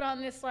like, put on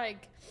this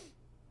like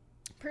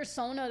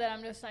persona that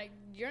I'm just like,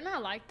 you're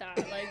not like that.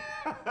 Like,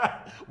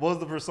 what was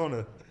the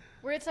persona?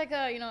 Where it's like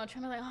trying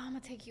to like, oh, I'm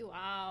gonna take you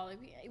out.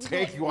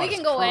 Like, we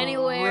can go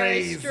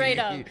anywhere, straight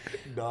up.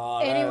 Nah,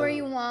 anywhere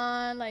you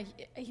want, like,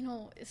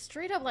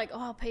 straight up, like, oh,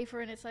 I'll pay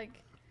for it. And it's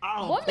like,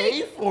 I'll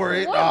pay for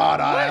it.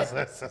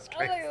 That's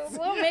crazy. Like,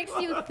 what makes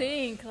you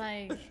think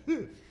like?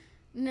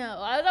 No,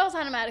 I was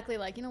automatically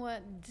like, you know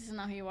what? This is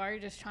not who you are.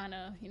 You're just trying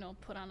to,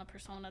 put on a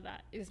persona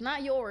that is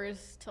not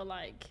yours to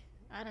like,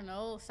 I don't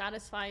know,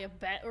 satisfy a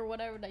bet or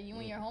whatever that you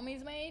and your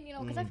homies made,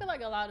 because I feel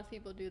like a lot of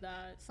people do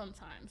that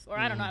sometimes. Or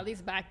I don't know, at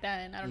least back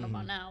then. I don't know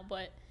about now,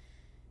 but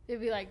it'd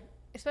be like,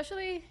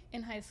 especially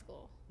in high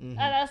school.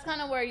 That's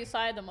kind of where you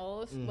saw it the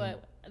most,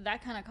 but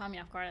that kind of caught me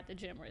off guard at the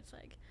gym where it's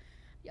like,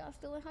 y'all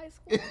still in high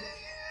school?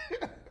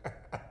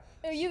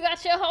 You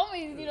got your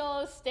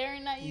homies,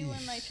 staring at you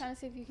and like trying to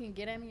see if you can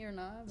get at me or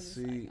not. But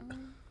see, it's like,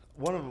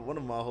 one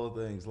of my whole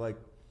things, like,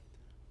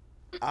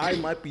 I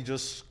might be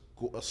just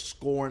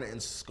scorned and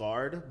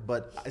scarred,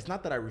 but it's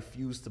not that I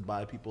refuse to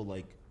buy people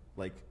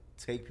like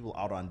take people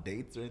out on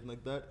dates or anything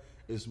like that.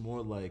 It's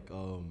more like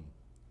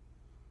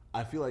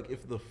I feel like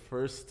if the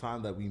first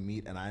time that we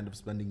meet and I end up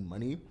spending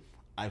money,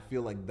 I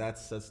feel like that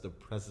sets the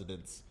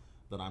precedence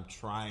that I'm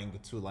trying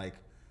to like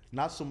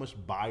not so much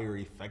buy your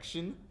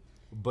affection,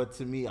 but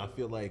to me I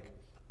feel like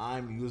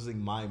I'm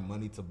using my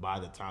money to buy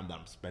the time that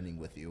I'm spending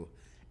with you,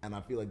 and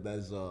I feel like that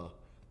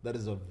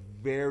is a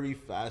very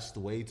fast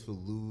way to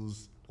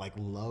lose like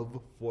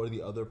love for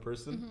the other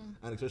person.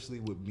 And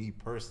especially with me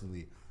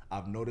personally,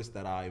 I've noticed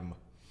that I'm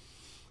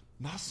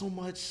not so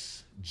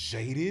much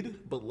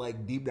jaded, but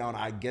like deep down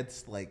I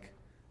get like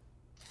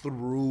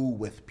through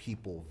with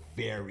people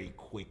very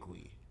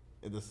quickly,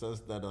 in the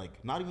sense that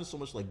like not even so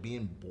much like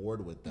being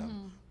bored with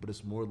them, but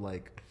it's more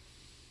like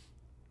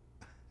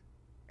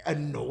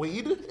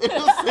annoyed in a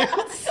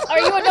sense. Are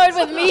you annoyed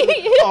with me?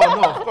 Oh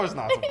no, of course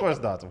not.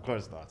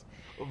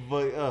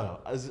 But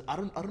I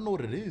don't know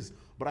what it is,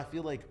 but I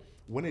feel like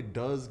when it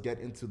does get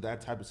into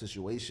that type of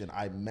situation,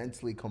 I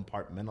mentally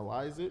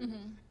compartmentalize it,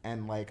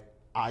 and like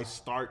I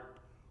start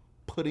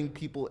putting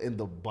people in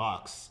the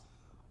box.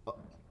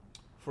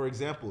 For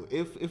example,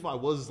 if I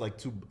was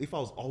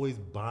always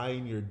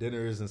buying your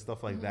dinners and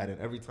stuff like that, and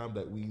every time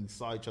that we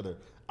saw each other,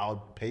 I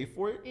would pay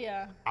for it.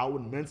 Yeah. I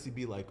would mentally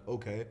be like,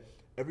 okay,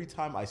 every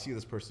time I see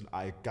this person,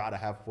 I gotta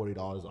have $40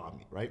 on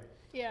me, right?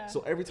 Yeah.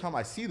 So every time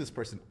I see this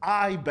person,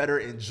 I better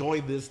enjoy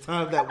this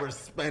time that we're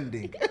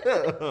spending.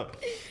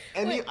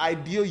 Any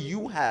idea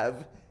you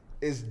have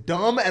is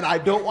dumb, and I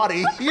don't want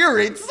to hear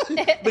it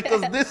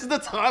because this is the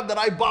time that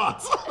I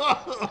bought.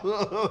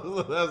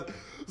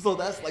 So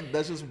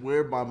that's just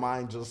where my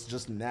mind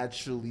just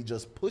naturally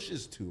just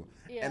pushes to.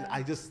 Yeah.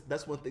 And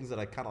that's one of the things that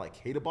I kind of like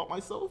hate about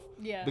myself.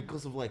 Yeah.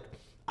 Because of like,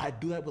 I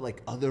do that with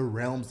like other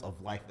realms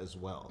of life as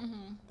well.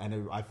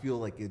 And I feel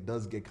like it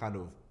does get kind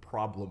of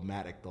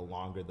problematic the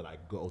longer that I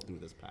go through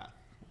this path.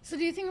 So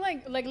do you think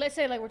like let's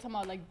say like we're talking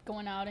about like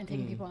going out and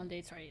taking people on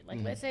dates, right? Like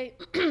let's say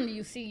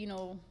you see,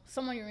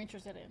 someone you're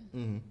interested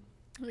in.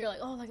 You're like,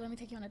 oh, like let me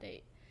take you on a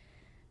date.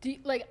 Do you,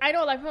 like I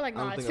know like we're like,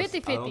 no, it's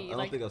 50-50. I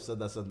don't think I've said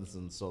that sentence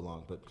in so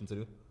long, but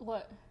continue.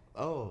 What?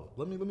 Oh,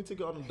 let me take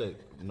you on a date.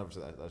 Never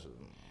said that. That should.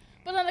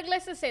 But then, like,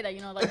 let's just say that,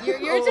 you know, like, you're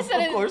interested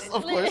in...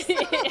 Of course.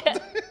 Yeah.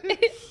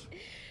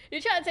 You're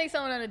trying to take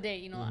someone on a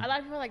date, you know. A lot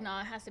of people are like, no,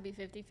 it has to be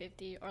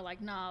 50-50. Or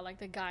like, no, like,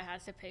 the guy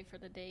has to pay for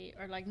the date.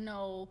 Or like,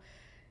 no,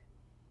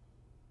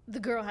 the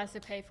girl has to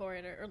pay for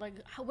it. Or like,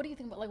 what do you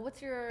think about, like, what's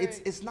your...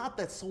 It's not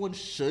that someone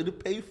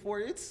should pay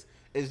for it.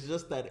 It's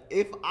just that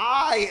if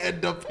I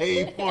end up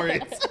paying for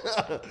it,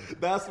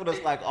 that's when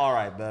it's like, all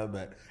right,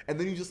 bet. And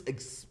then you just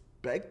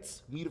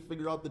expect me to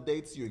figure out the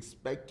dates. You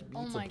expect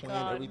me to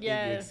plan everything.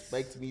 Yes. You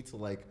expect me to,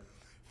 like,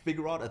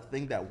 figure out a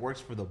thing that works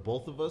for the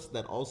both of us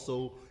that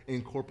also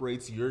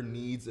incorporates your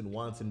needs and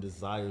wants and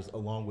desires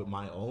along with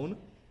my own.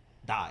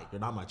 Die.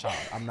 You're not my child.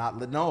 I'm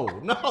not. No.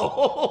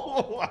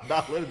 I'm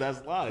not letting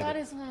that slide. That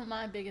is one of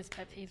my biggest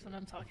pet peeves when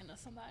I'm talking to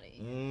somebody.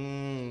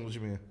 What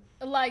you mean?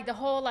 Like, the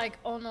whole, like,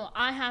 oh no,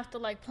 I have to,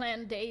 like,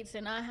 plan dates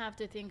and I have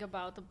to think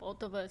about the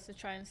both of us to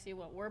try and see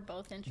what we're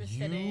both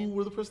interested in. You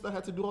were the person that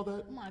had to do all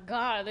that? Oh my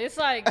God, it's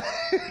like,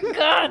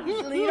 God,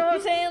 you know what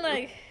I'm saying?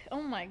 Like,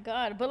 oh my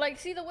God. But, like,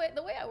 see, the way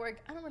I work,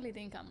 I don't really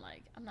think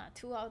I'm not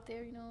too out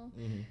there, you know?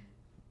 Mm-hmm.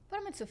 But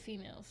I'm into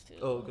females too.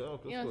 Oh,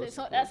 okay. You know what I'm saying?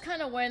 So that's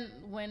kind of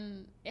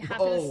when it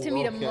happens to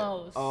me the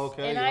most.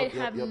 Okay. And I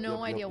have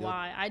no idea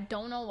why. I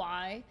don't know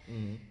why.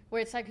 Mm-hmm.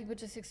 Where it's like people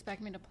just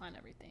expect me to plan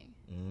everything.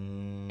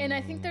 And I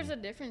think there's a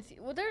difference.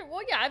 Well,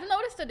 yeah, I've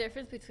noticed a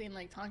difference between,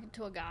 like, talking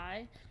to a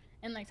guy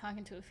and, like,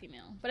 talking to a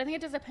female. But I think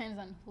it just depends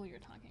on who you're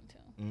talking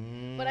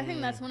to. But I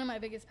think that's one of my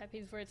biggest pet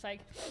peeves, where it's like,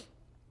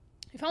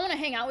 if I want to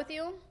hang out with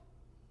you,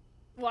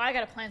 well, I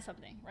got to plan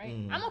something, right?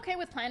 I'm okay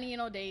with planning, you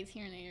know, days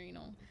here and there, you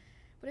know.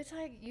 But it's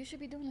like, you should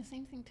be doing the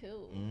same thing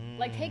too.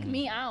 Like, take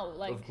me out.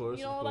 Like, of course,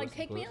 you know, like,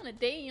 take me on a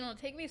date, you know,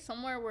 take me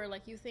somewhere where,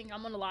 like, you think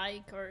I'm going to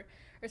like, or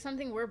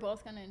something we're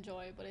both going to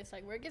enjoy. But it's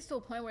like, where it gets to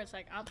a point where it's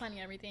like, I'm planning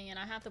everything and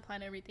I have to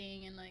plan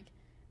everything. And, like,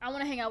 I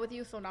want to hang out with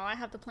you, so now I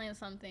have to plan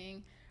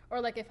something.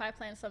 Or, like, if I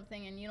plan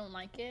something and you don't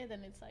like it,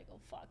 then it's like, oh,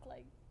 fuck,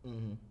 like,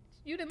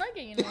 you didn't like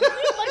it, you know?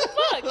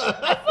 Like,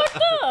 fuck, I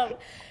fucked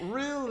up.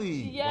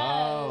 Really? Yes.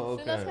 Wow.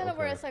 Okay, and that's kind of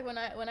where it's like, when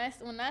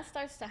that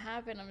starts to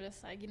happen, I'm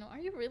just like, you know, are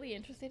you really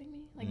interested in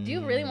me? Like, do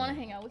you really want to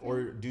hang out with me?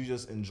 Or do you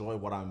just enjoy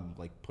what I'm,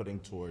 like, putting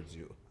towards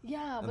you?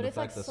 Yeah, and but it's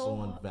like, the fact that so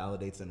someone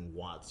validates and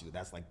wants you,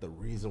 that's, like, the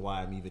reason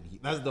why I'm even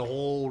that's the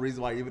whole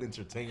reason why I even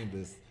entertain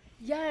this.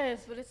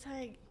 Yes, but it's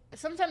like,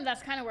 sometimes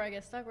that's kind of where I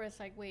get stuck, where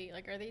it's like, wait,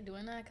 like, are they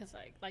doing that because,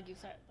 like you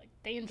said, like,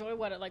 they enjoy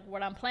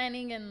what I'm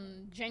planning,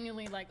 and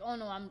genuinely, like, oh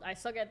no, I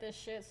suck at this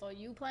shit, so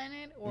you plan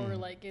it? Or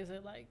like, is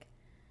it like,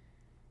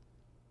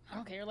 I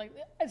don't care, like,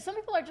 some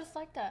people are just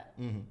like that.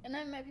 And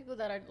I've met people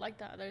that are like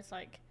that. There's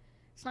like,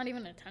 it's not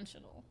even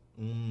intentional.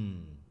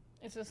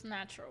 It's just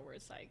natural, where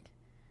it's like,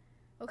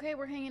 okay,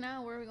 we're hanging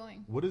out, where are we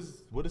going? What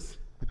is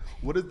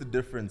the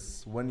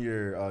difference when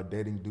you're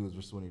dating dudes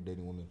versus when you're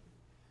dating women?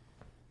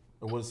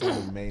 Or what are some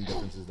of the main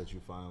differences that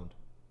you found?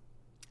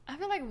 I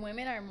feel like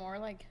women are more,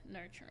 like,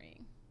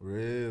 nurturing.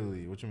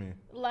 Really? What you mean?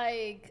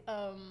 Like,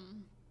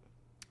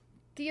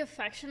 the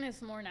affection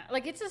is more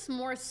like, it's just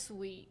more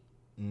sweet.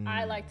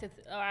 I like to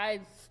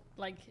I've,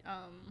 like,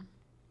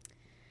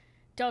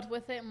 dealt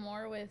with it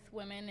more with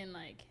women, and,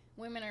 like,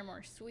 women are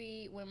more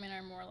sweet. Women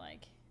are more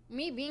like,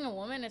 me being a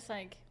woman, it's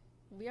like,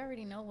 we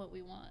already know what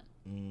we want.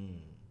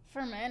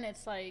 For men,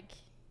 it's like,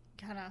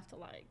 you kind of have to,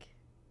 like,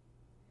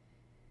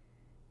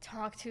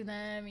 talk to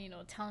them, you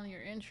know, tell them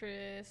your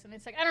interests. And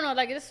it's like, I don't know,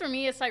 like, this for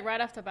me, it's like, right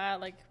off the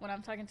bat, like, when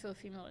I'm talking to a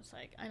female, it's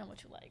like, I know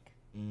what you like.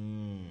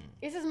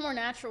 It's just more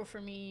natural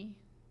for me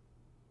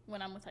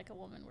when I'm with, like, a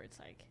woman, where it's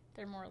like,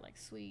 they're more, like,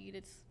 sweet.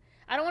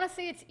 I don't want to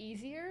say it's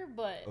easier,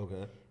 but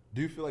okay.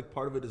 Do you feel like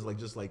part of it is, like,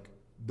 just, like,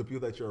 the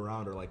people that you're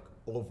around are, like,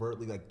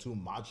 overtly, like, too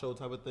macho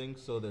type of thing,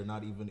 so they're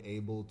not even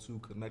able to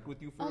connect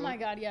with you for real? My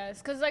God, yes.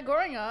 Because, like,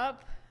 growing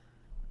up,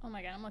 oh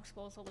my God, I'm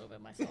exposed a little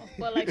bit myself.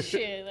 But, like,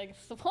 shit, like,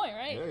 it's the point,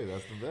 right? Hey,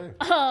 that's the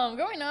thing.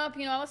 Growing up,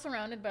 you know, I was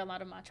surrounded by a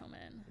lot of macho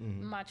men,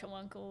 macho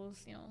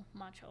uncles, you know,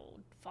 macho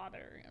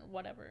father, or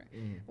whatever,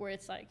 where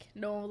it's like,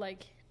 no,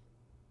 like,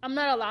 I'm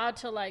not allowed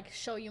to, like,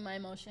 show you my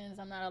emotions.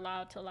 I'm not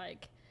allowed to,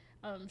 like,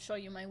 show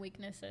you my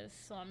weaknesses,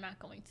 so I'm not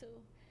going to.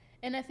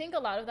 And I think a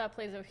lot of that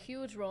plays a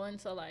huge role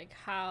into, like,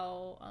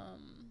 how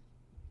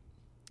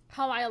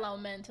I allow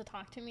men to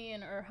talk to me,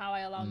 or how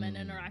I allow men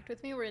to interact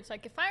with me, where it's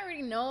like, if I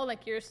already know,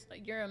 like,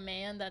 you're a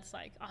man that's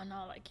like, oh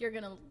no, like, you're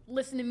gonna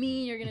listen to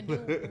me, you're gonna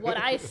do what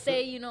I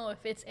say, you know,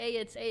 if it's A,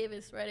 it's A, if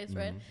it's red, it's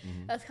red.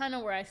 That's kind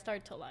of where I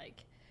start to,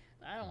 like,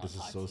 I don't want to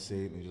talk to you.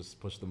 Disassociate and just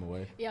push them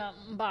away. Yeah,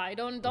 bye.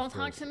 Don't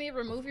talk to me.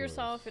 Remove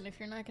yourself, and if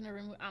you're not gonna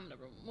remove, I'm gonna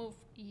remove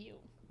you.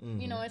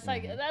 You know, it's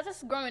like, that's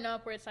just growing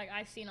up, where it's like,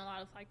 I've seen a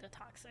lot of, like, the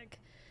toxic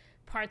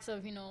parts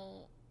of, you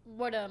know,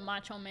 what a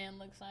macho man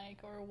looks like,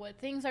 or what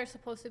things are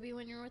supposed to be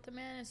when you're with a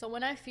man. And so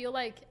when I feel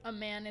like a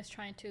man is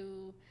trying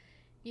to,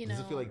 you know,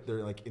 does it feel like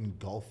they're, like,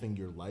 engulfing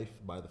your life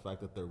by the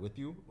fact that they're with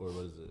you, or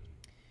what is it?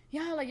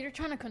 Yeah, like, you're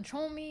trying to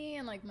control me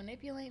and, like,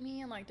 manipulate me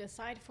and, like,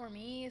 decide for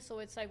me. So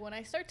it's like, when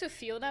I start to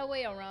feel that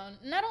way around,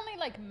 not only,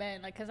 like,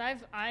 men, like, because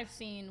I've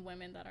seen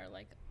women that are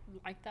like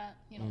that,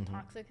 you know,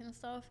 toxic and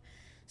stuff.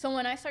 So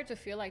when I start to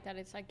feel like that,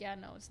 it's like, yeah,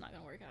 no, it's not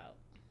gonna work out.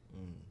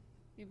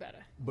 You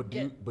better. But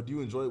do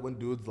you enjoy it when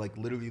dudes like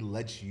literally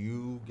let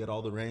you get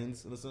all the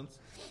reins in a sense?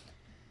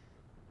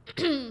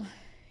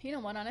 You know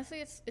what?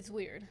 Honestly, it's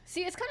weird.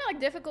 See, it's kind of like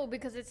difficult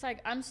because it's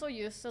like I'm so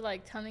used to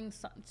like having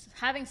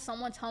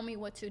someone tell me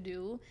what to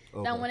do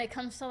that when it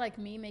comes to like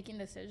me making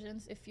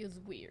decisions, it feels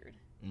weird.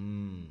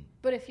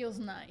 But it feels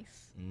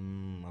nice.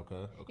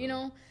 Okay. You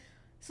know,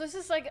 so it's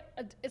just like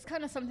it's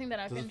kind of something that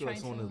I've been trying to. Does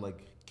it feel like someone that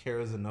like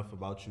cares enough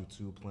about you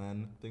to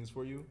plan things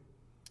for you?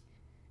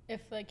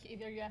 If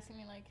you're asking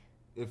me like.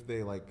 If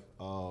they like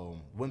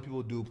when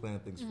people do plan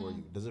things for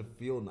you, does it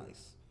feel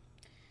nice?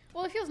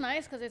 Well, it feels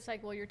nice because it's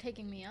like, well, you're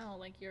taking me out.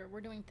 Like, we're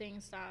doing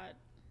things that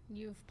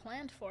you've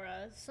planned for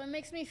us. So it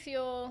makes me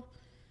feel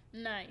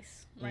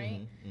nice,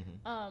 right?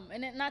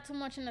 And it, not too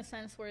much in the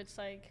sense where it's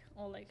like,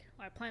 oh, like,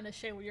 I plan this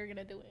shit where you're going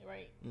to do it,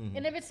 right?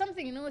 And if it's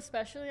something new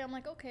especially, I'm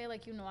like, okay,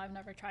 like, you know, I've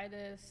never tried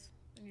this.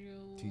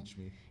 You teach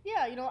me.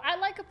 Yeah, you know, I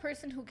like a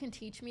person who can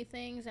teach me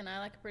things, and I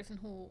like a person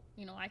who,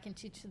 you know, I can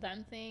teach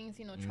them things,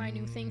 you know, try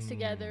new things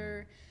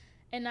together.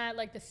 And not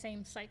like the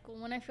same cycle.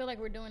 When I feel like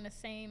we're doing the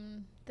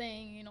same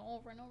thing, you know,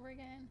 over and over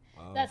again,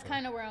 that's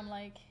kind of where I'm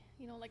like,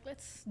 you know, like,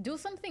 let's do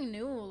something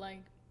new.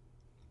 Like,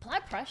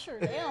 apply pressure.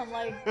 Damn,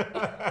 like,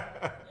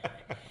 where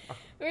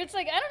it's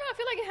like, I don't know. I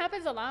feel like it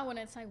happens a lot when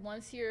it's like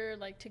once you're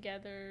like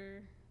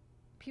together,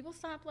 people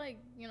stop like,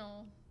 you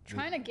know,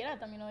 trying to get at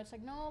them. You know, it's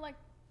like, no, like,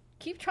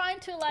 keep trying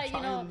to like,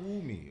 you know,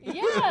 woo me.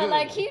 Yeah,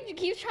 like keep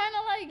trying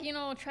to like, you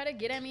know, try to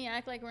get at me,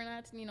 act like we're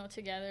not, you know,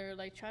 together.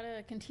 Like, try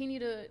to continue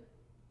to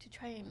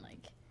try and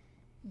like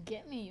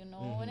get me, you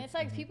know. And it's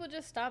like people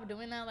just stop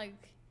doing that. Like,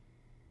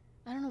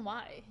 I don't know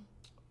why.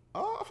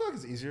 I feel like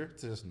it's easier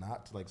to just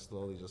not to like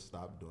slowly just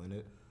stop doing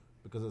it,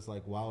 because it's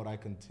like, why would I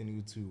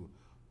continue to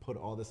put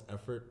all this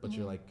effort? But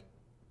you're like,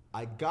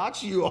 I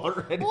got you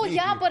already. Well,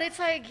 yeah, but it's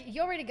like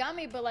you already got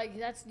me, but like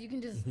you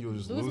can just,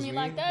 just lose me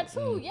like that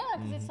too. Yeah,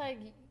 because it's like,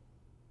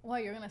 well,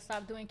 you're gonna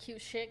stop doing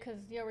cute shit because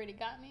you already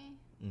got me.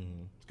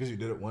 Because you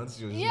did it once.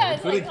 You're just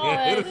it's like,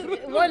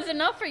 oh, one's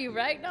enough for you,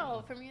 right?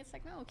 No, for me, it's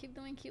like, no, keep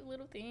doing cute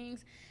little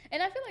things.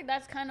 And I feel like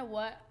that's kind of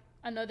what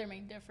another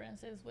main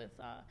difference is with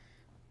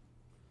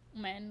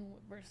men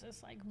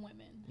versus like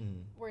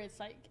women, where it's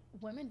like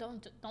women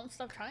don't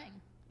stop trying.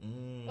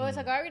 Oh, it's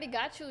like, I already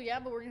got you, yeah,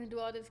 but we're gonna do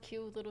all this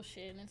cute little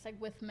shit. And it's like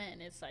with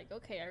men, it's like,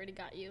 okay, I already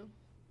got you.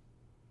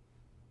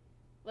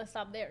 Let's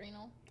stop there, you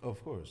know.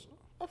 Of course.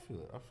 I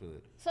feel it.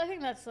 So I think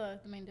that's the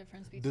main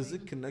difference between. Does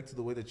it connect to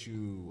the way that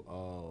you?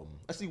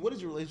 Actually, what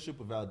is your relationship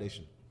with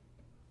validation?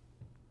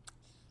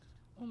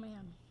 Oh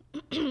man,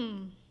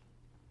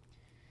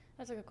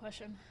 that's a good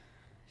question.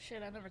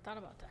 Shit, I never thought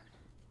about that.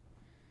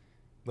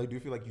 Like, do you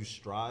feel like you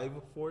strive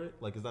for it?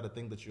 Like, is that a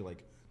thing that you're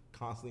like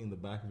constantly in the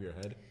back of your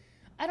head?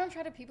 I don't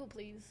try to people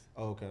please.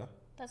 Oh, okay.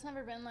 That's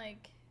never been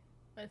like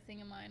a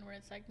thing of mine where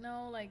it's like,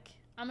 no, like,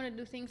 I'm gonna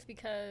do things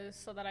because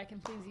so that I can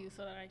please you,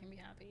 so that I can be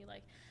happy.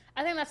 Like,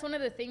 I think that's one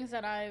of the things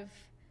that I've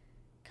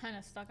kind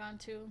of stuck on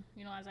to.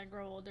 You know, as I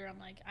grow older, I'm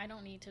like, I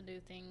don't need to do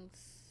things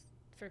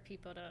for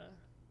people to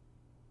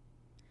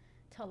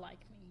like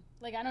me.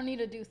 Like, I don't need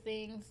to do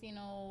things, you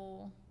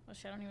know. Oh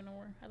shit, I don't even know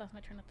where I left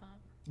my train of thought.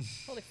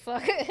 Holy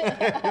fuck.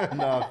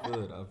 No,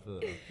 I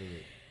feel it.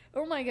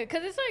 Oh my god,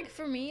 because it's like,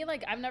 for me,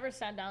 like, I've never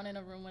sat down in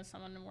a room with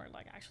someone and we're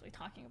like actually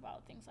talking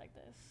about things like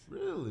this.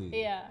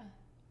 Really? Yeah.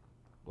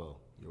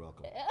 Well, you're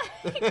welcome.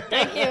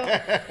 Thank you.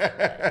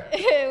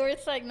 Where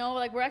it's like, no,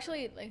 like, we're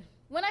actually, like,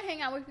 when I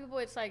hang out with people,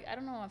 it's like, I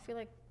don't know, I feel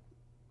like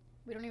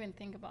we don't even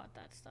think about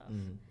that stuff.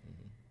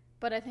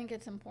 But I think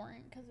it's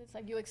important because it's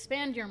like you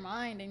expand your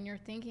mind and you're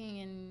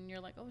thinking and you're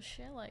like, oh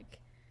shit, like,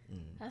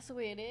 that's the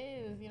way it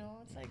is, you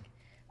know? It's like,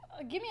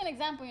 give me an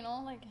example, you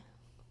know, like,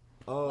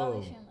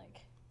 validation,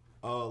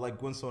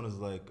 like when someone is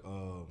like,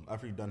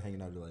 after you're done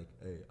hanging out, you're like,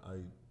 hey,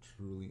 I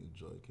truly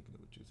enjoy kicking it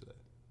with you today.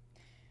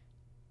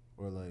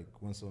 Or like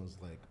when someone's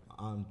like,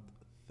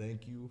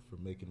 thank you for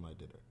making my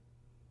dinner.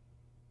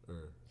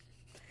 Or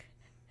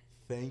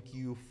thank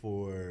you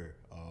for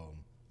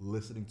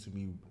listening to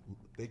me.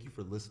 Thank you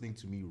for listening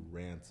to me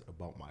rant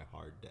about my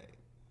hard day.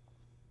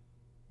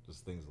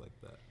 Just things like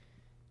that.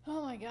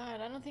 Oh my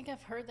god, I don't think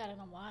I've heard that in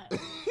a while.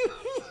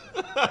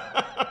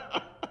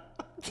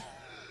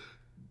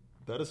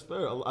 That is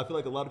fair. I feel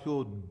like a lot of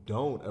people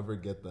don't ever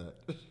get that.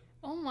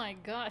 Oh my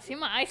god, see,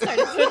 my eyes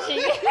started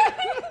twitching.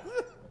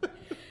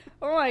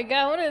 Oh my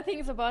god, one of the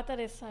things about that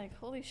is like,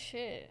 holy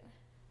shit.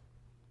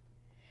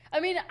 I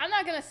mean, I'm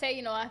not gonna say,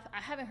 you know, I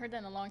haven't heard that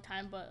in a long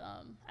time, but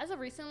as of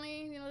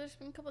recently, you know, there's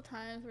been a couple of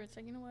times where it's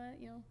like, you know what,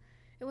 you know,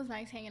 it was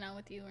nice hanging out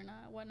with you or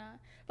not, whatnot.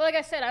 But like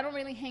I said, I don't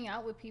really hang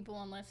out with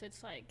people unless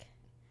it's like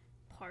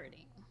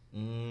partying.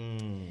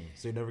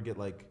 So you never get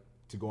like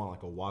to go on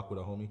like a walk with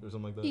a homie or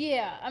something like that?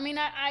 Yeah, I mean,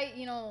 I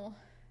you know,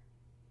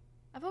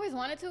 I've always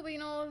wanted to, but you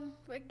know,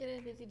 I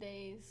get busy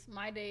days.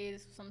 My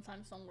days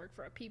sometimes don't work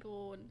for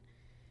people,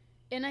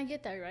 and I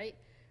get that, right?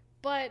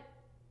 But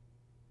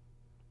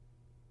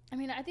I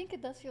mean, I think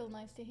it does feel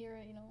nice to hear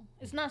it, you know.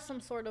 It's not some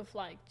sort of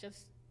like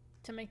just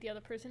to make the other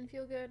person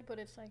feel good, but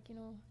it's like, you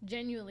know,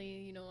 genuinely,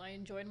 you know, I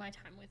enjoyed my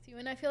time with you,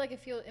 and I feel like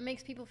it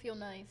makes people feel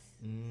nice.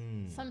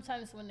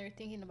 Sometimes when they're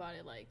thinking about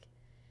it, like,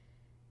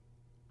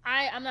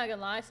 I'm not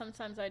gonna lie,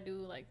 sometimes I do,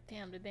 like,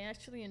 damn, did they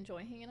actually enjoy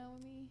hanging out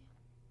with me?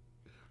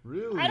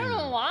 Really? I don't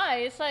know why.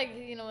 It's like,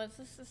 you know, it's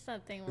just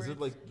that thing where is it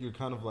like you're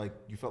kind of like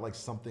you felt like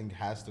something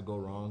has to go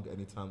wrong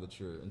anytime that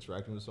you're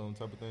interacting with someone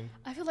type of thing?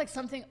 I feel like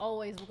something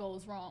always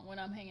goes wrong when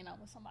I'm hanging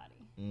out with somebody.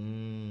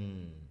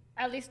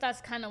 At least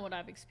that's kind of what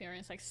I've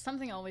experienced. Like,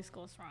 something always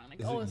goes wrong. Like,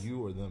 is it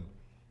you or them?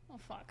 Oh,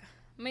 fuck.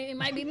 Maybe it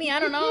might be me. I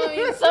don't know. I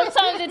mean,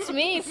 sometimes it's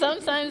me.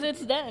 Sometimes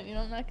it's them. You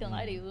know, I'm not going to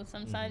lie to you.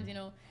 Sometimes, you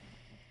know.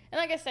 And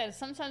like I said,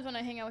 sometimes when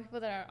I hang out with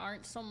people that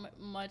aren't so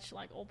much,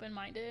 like,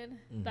 open-minded,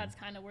 that's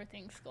kind of where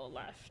things go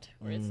left.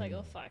 Where it's like,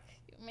 oh, fuck.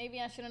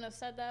 Maybe I shouldn't have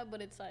said that,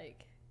 but it's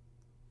like,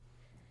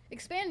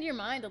 expand your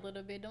mind a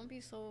little bit. Don't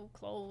be so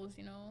closed,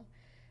 you know.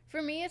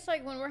 For me, it's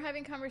like when we're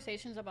having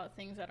conversations about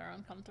things that are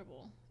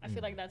uncomfortable, I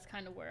feel like that's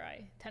kind of where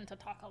I tend to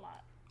talk a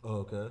lot.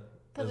 Oh, okay.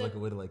 It's like a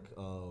way to, like,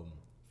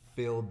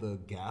 fill the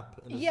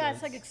gap in a sense.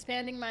 It's like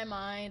expanding my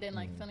mind and,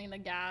 like, filling the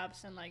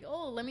gaps and, like,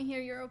 oh, let me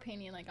hear your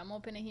opinion. Like, I'm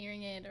open to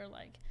hearing it,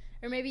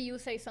 or maybe you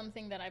say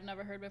something that I've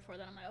never heard before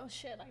that I'm like, oh,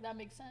 shit, like, that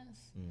makes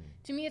sense.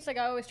 To me, it's like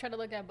I always try to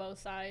look at both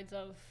sides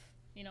of,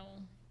 you know,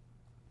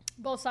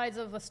 both sides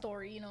of a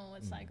story. You know,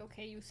 it's like,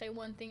 okay, you say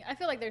one thing. I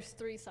feel like there's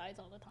three sides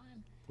all the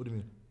time. What do you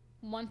mean?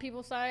 One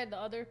people's side, the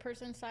other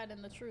person's side,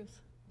 and the truth.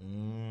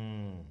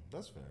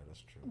 That's fair. That's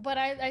true. But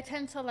I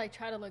tend to, like,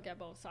 try to look at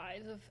both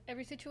sides of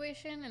every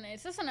situation, and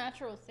it's just a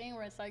natural thing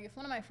where it's like, if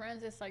one of my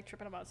friends is, like,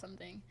 tripping about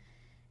something,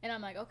 and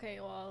I'm like, okay,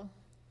 well,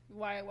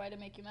 why did it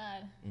make you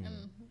mad?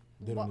 And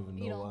they don't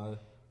even know why.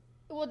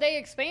 Well, they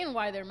explain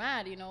why they're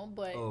mad, you know,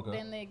 but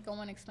then they go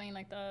and explain,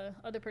 like, the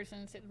other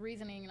person's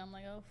reasoning, and I'm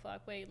like, oh,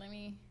 fuck, wait,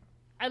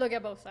 I look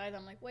at both sides.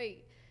 I'm like,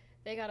 wait,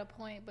 they got a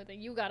point, but then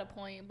you got a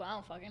point, but I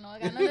don't fucking know. I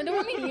got nothing to do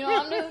with me. You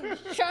know, I'm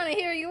just trying to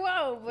hear you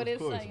out. But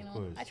it's like, you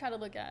know, I try to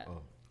look at.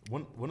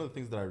 One of the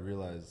things that I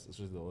realize,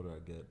 especially the older I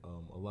get,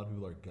 a lot of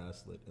people are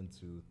gaslit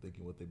into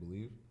thinking what they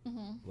believe.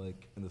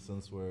 Like, in the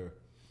sense where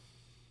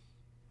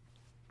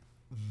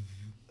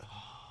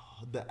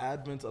the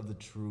advent of the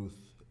truth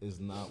is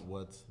not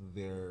what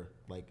they're,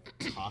 like,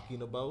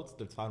 talking about.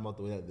 They're talking about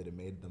the way that it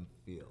made them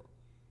feel.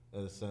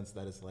 In the sense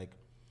that it's like,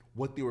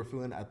 what they were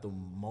feeling at the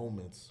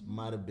moment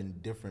might have been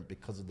different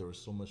because there was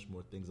so much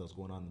more things that was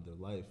going on in their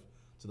life,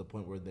 to the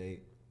point where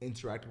they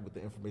interacted with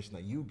the information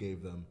that you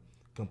gave them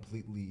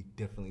completely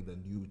differently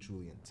than you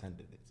truly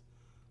intended it,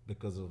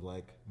 because of,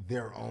 like,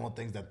 their own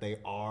things that they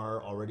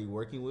are already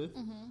working with,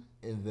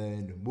 and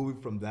then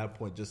moving from that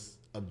point, just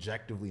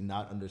objectively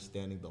not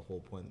understanding the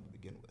whole point to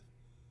begin with.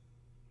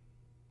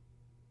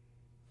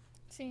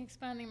 See,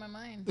 expanding my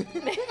mind.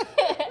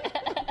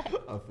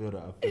 I feel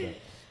that.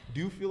 Do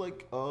you feel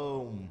like,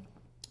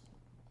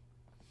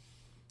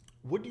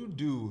 what do you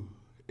do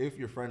if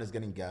your friend is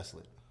getting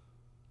gaslit?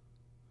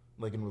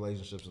 Like, in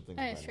relationships and things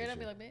like that. Straight up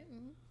be like, babe,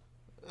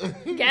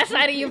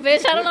 gaslighting you,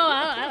 bitch. I don't know.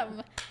 I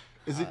don't.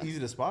 Is it easy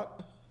to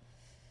spot?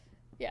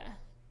 Yeah.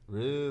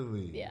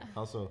 Really? Yeah.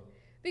 How so?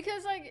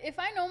 Because, like, if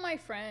I know my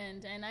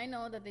friend and I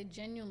know that they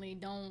genuinely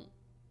don't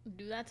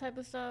do that type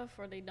of stuff,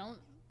 or they don't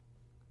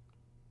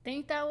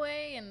think that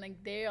way, and,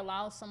 like, they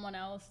allow someone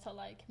else to,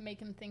 like, make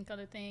them think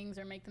other things,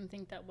 or make them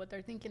think that what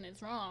they're thinking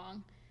is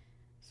wrong.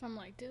 So I'm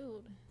like,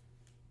 dude,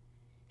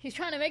 he's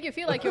trying to make you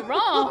feel like you're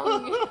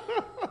wrong.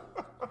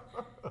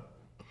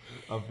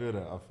 I feel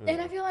that. And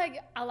I feel like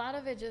a lot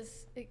of it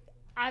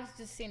I've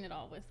just seen it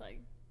all with, like,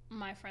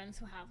 my friends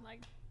who have,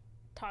 like,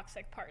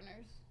 toxic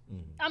partners.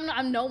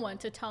 I'm no one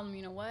to tell them,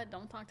 you know what,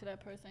 don't talk to that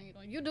person. You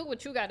know, you do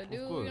what you got to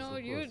do. Course, you know,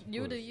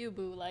 you do you,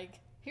 boo. Like,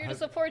 here to Have-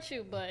 support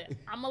you, but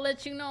I'm gonna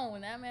let you know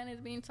when that man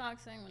is being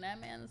toxic, when that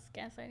man is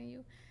gaslighting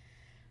you.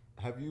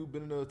 Have you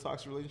been in a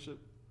toxic relationship?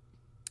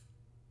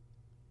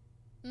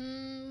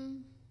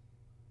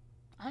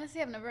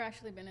 Honestly, I've never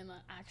actually been in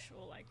an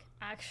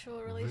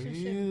actual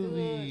relationship.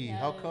 Really? Yes.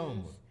 How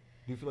come?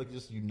 Do you feel like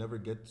you never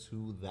get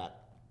to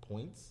that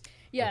point?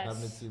 Yes. Of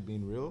having it to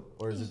being real?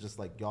 Or is it just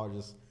like y'all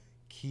just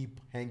keep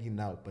hanging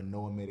out, but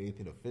no one made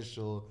anything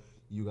official?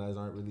 You guys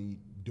aren't really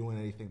doing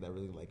anything that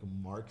really, like,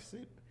 marks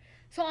it?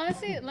 So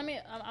honestly, I'm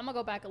gonna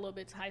go back a little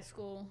bit to high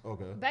school.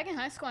 Okay. Back in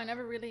high school, I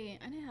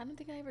don't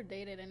think I ever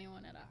dated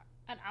anyone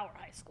at our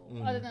high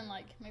school, other than,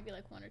 like, maybe,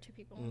 like, one or two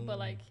people. But,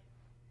 like,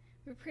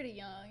 we were pretty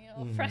young, you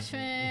know,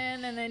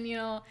 freshman, and then, you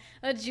know,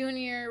 a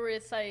junior, where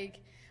it's like,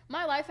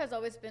 my life has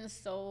always been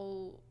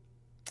so,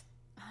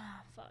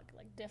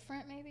 like,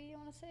 different, maybe you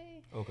want to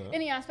say. Okay. In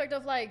the aspect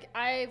of, like,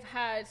 I've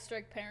had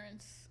strict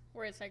parents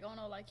where it's like, oh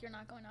no, like, you're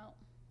not going out.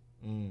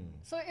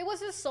 So it was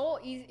just so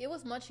easy. It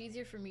was much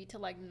easier for me to,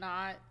 like,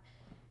 not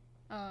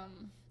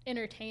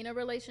entertain a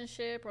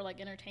relationship or, like,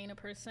 entertain a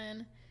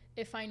person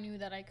if I knew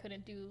that I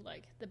couldn't do,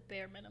 like, the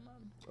bare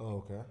minimum. Oh,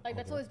 okay. Like,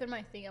 that's always been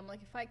my thing. I'm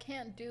like, if I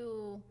can't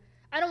do,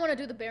 I don't want to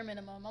do the bare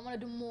minimum. I want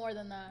to do more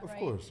than that, right? Of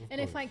course. And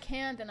if I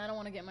can't, then I don't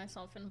want to get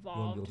myself involved.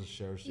 You want to be able to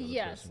share with the other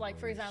Yes, person like,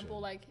 what for you example,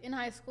 share. like, in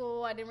high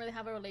school, I didn't really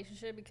have a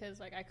relationship because,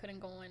 like, I couldn't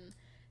go and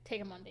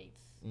take him on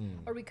dates.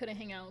 Or we couldn't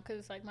hang out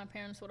because like my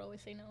parents would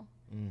always say no.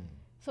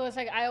 So it's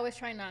like I always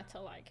try not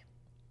to like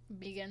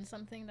begin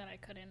something that I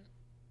couldn't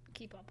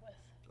keep up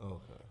with.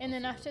 Okay. And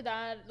then after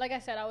that, like I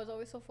said, I was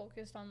always so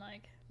focused on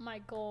like my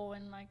goal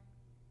and like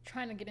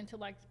trying to get into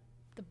like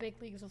the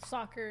big leagues of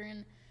soccer,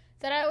 and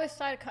that I always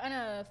started kind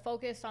of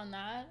focused on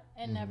that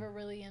and never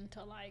really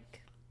into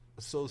like.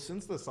 So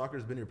since the soccer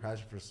has been your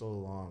passion for so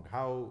long,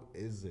 how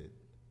is it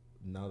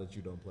now that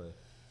you don't play?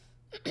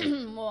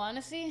 Well,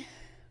 honestly,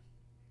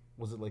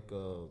 was it like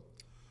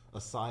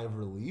a sigh of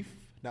relief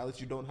now that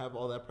you don't have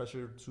all that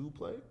pressure to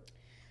play,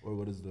 or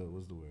what's the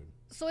word?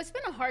 So it's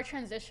been a hard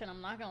transition.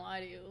 I'm not gonna lie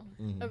to you,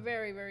 a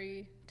very,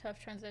 very tough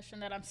transition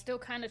that I'm still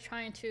kind of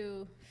trying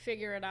to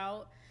figure it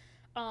out.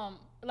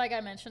 Like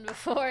I mentioned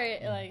before,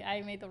 like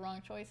I made the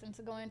wrong choice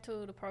into going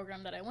to the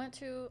program that I went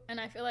to, and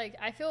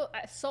I feel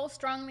so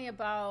strongly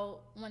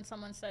about when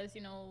someone says,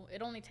 you know,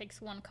 it only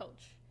takes one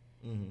coach,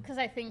 because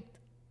I think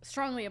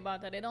strongly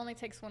about that. It only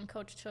takes one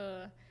coach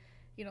to,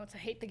 you know, to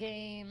hate the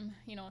game,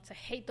 you know, to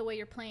hate the way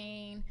you're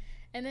playing,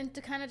 and then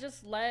to kind of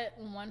just let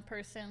one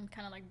person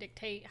kind of like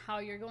dictate how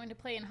you're going to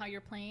play and how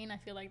you're playing. I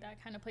feel like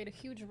that kind of played a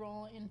huge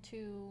role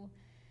into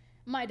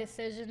my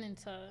decision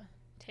into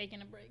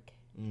taking a break.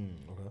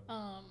 Okay.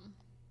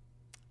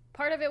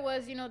 Part of it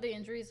was, you know, the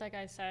injuries, like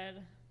I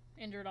said,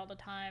 injured all the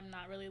time,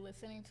 not really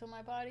listening to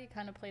my body,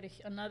 kind of played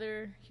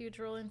another huge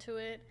role into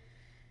it.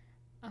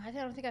 I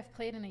don't think I've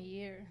played in a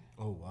year.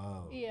 Oh,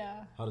 wow.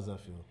 Yeah. How does that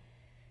feel?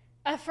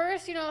 At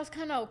first, you know, I was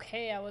kind of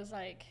okay. I was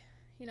like,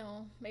 you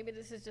know, maybe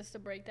this is just a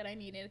break that I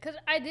needed. Because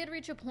I did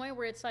reach a point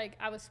where it's like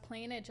I was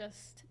playing it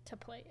just to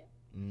play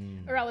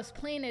it. Or I was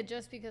playing it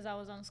just because I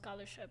was on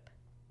scholarship.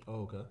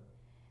 Oh, okay.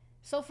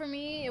 So for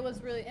me, it was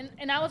really,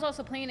 and I was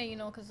also playing it, you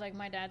know, because like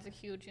my dad's a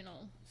huge, you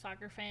know,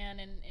 soccer fan.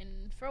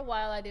 And for a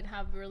while, I did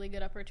have really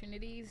good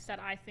opportunities that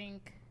I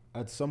think.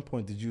 At some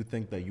point, did you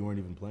think that you weren't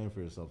even playing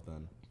for yourself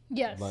then?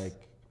 Yes.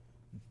 Like,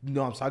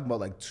 no, I'm talking about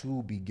like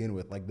to begin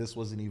with. Like this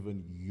wasn't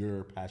even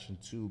your passion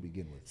to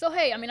begin with. So,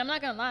 hey, I mean, I'm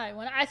not going to lie.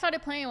 When I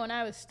started playing when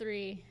I was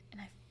 3, and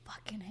I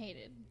fucking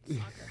hated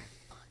soccer.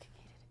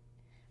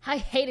 I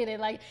hated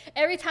it. Like,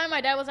 every time my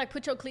dad was like,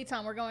 put your cleats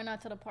on, we're going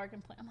out to the park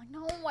and play. I'm like,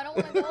 no, I don't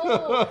want to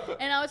go.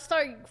 And I would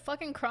start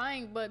fucking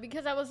crying. But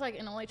because I was like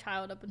an only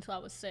child up until I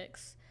was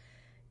 6,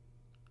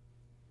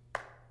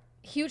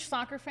 huge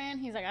soccer fan,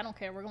 he's like, I don't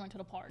care, we're going to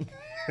the park.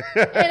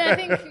 And I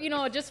think, you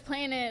know, just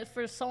playing it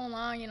for so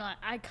long, you know,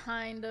 I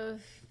kind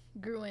of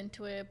grew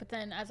into it. But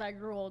then as I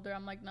grew older,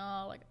 I'm like,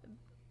 no, like,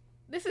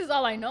 this is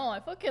all I know. I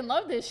fucking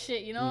love this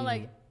shit, you know?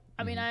 Like,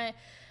 I mean,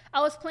 I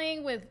was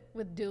playing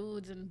with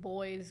dudes and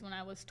boys when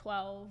I was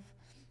 12.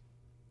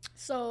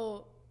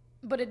 So,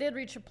 but it did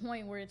reach a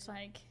point where it's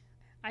like,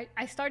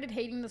 I started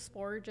hating the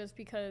sport just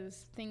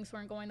because things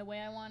weren't going the way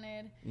I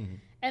wanted.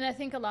 And I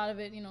think a lot of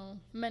it, you know,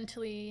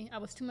 mentally, I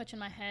was too much in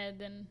my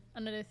head. And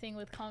another thing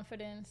with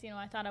confidence, you know,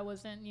 I thought I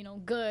wasn't, you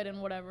know, good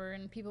and whatever.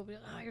 And people would be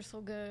like, oh, you're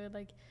so good.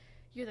 Like,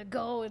 you're the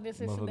GOAT and this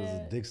and that.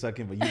 Motherfuckers is dick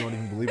sucking, but you don't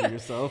even believe it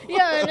yourself.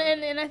 Yeah,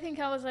 and I think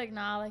I was like,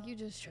 nah, like, you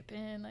just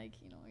tripping. Like,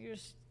 you know, you're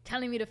just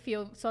telling me to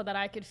feel so that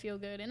I could feel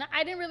good. And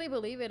I didn't really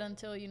believe it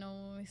until, you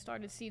know, we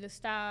started to see the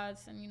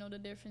stats and, you know, the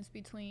difference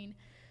between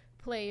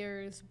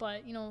players.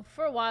 But, you know,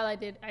 for a while I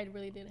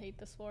really did hate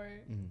the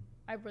sport.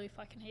 I really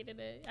fucking hated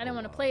it. I didn't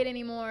want to play it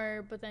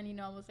anymore. But then, you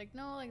know, I was like,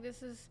 no, like,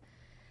 this is,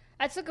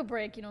 I took a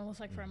break, you know, it was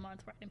like for a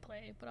month where I didn't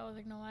play. But I was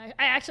like, no, I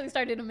actually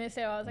started to miss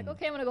it. I was like,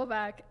 okay, I'm going to go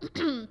back.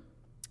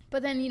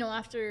 But then, you know,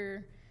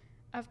 after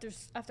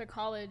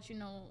college, you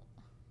know,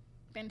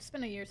 it's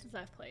been a year since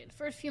I've played. The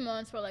first few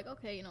months were like,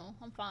 okay, you know,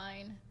 I'm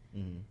fine.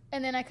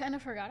 And then I kind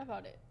of forgot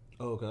about it.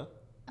 Oh, okay.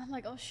 I'm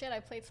like, oh shit, I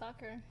played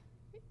soccer.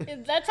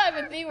 It's that type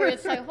of thing where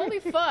it's like, holy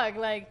fuck,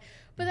 like.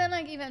 But then,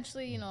 like,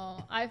 eventually, you know,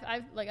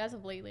 I've like, as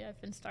of lately, I've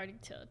been starting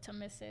to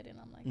miss it, and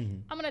I'm like,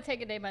 I'm gonna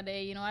take it day by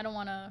day. You know, I don't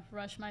want to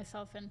rush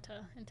myself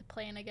into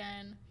playing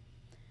again.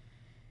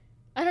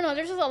 I don't know.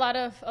 There's just a lot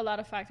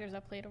of factors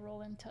that played a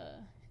role into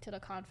the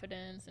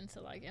confidence,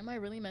 into like, am I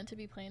really meant to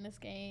be playing this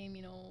game?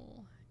 You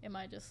know, am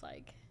I just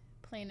like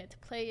playing it to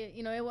play it?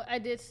 You know, I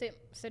did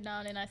sit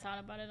down and I thought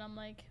about it. I'm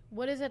like,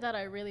 what is it that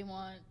I really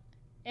want?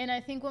 And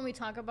I think when we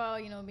talk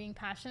about, you know, being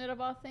passionate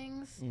about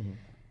things,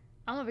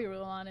 I'm gonna be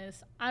real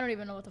honest. I don't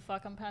even know what the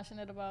fuck I'm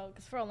passionate about,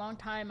 because for a long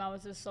time I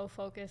was just so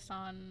focused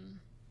on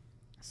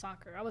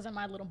soccer. I was in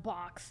my little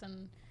box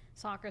and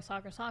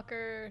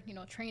soccer, you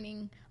know,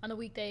 training on the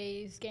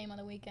weekdays, game on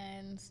the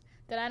weekends,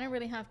 that I didn't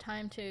really have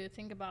time to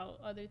think about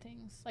other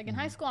things. Like in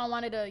high school, I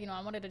wanted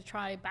to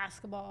try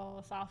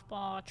basketball,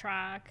 softball,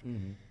 track,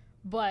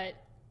 but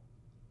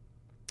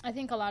I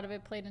think a lot of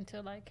it played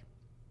into like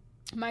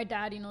my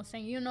dad, you know,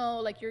 saying, you know,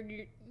 like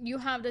you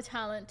have the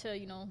talent to,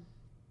 you know,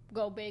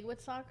 go big with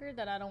soccer,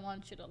 that I don't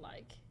want you to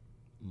like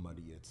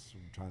muddy. It's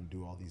trying to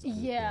do all these.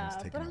 Yeah,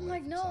 things, but I'm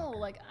like, no, soccer.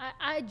 like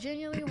I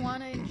genuinely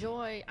want to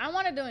enjoy. I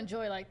wanted to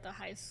enjoy like the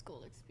high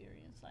school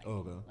experience, like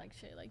like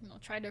shit, like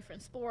try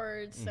different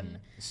sports and.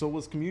 So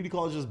was community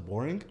college just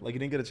boring? Like you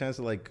didn't get a chance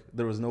to like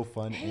there was no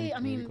fun. Hey, in I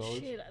mean, college?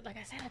 shit. Like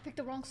I said, I picked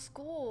the wrong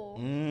school.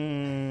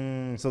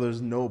 So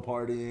there's no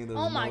partying. There's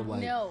Oh my, no,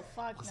 like, no,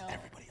 fuck no.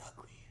 everybody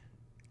ugly.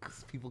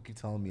 Because people keep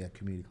telling me at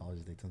community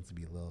colleges they tend to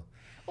be a little.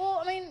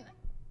 Well, I mean,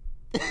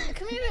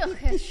 community.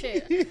 Okay,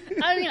 shit.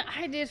 I mean,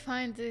 I did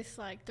find this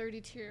like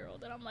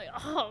 32-year-old, and I'm like,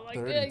 oh my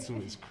god. 32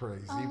 is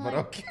crazy, I'm but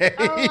like- okay.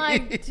 I'm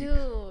like,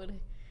 dude,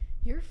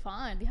 you're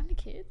fine. Do you have any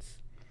kids?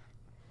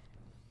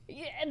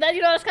 Yeah, that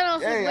that's kind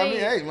of. Hey, I mean,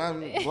 hey,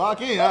 man,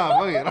 lock in, huh?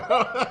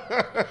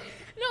 Fuck it.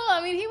 No,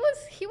 I mean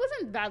he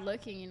wasn't bad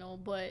looking,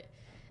 but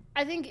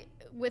I think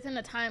within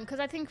the time, because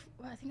I think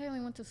I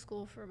only went to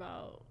school for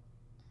about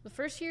the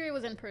first year it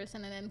was in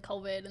person, and then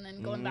COVID, and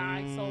then going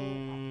back.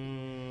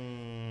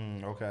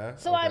 Okay.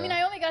 So I mean,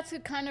 I only got to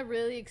kind of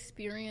really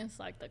experience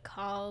like the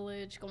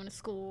college, going to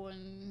school,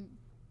 and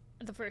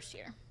the first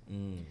year.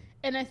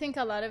 And I think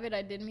a lot of it,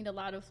 I did meet a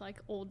lot of like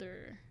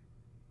older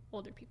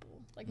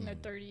people, like in their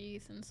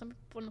 30s and some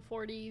people in the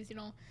 40s,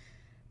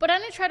 But I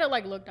didn't try to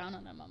like look down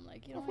on them. I'm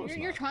like,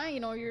 you're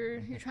trying,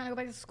 you're trying to go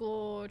back to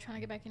school, trying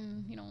to get back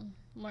and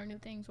learn new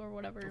things or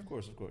whatever. Of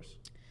course.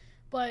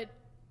 But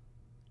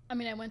I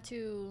mean, I went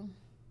to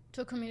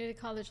a community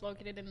college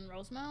located in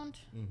Rosemount.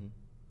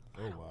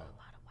 Oh wow. A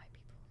lot of white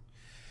people.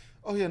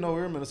 Oh yeah, no,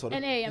 we're in Minnesota.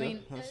 And hey, I Yeah, mean,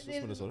 it's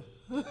Minnesota.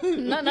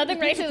 nothing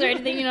racist or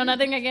anything,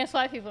 nothing against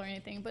white people or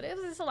anything. But it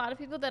was just a lot of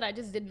people that I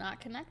just did not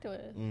connect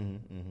with.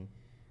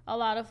 A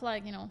lot of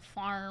like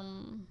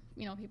farm,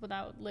 people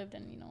that lived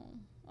in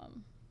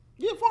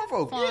Yeah, farm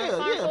folk. Farm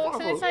folks,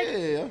 and it's like,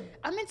 yeah.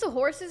 I'm into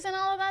horses and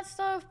all of that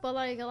stuff, but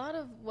like a lot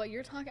of what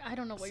you're talking, I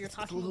don't know what you're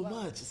talking It's a little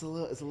about. much. It's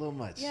a little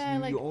much. Yeah,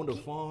 you like, owned a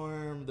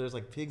farm. There's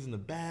like pigs in the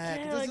back.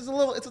 Yeah, This like- is a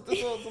little. It's a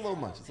little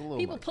much. It's a little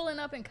People much. pulling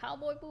up in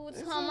cowboy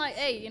boots. I'm like,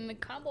 hey, in the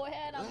cowboy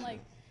hat, I'm like,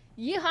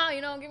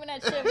 yeehaw, give me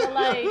that shit. But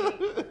like,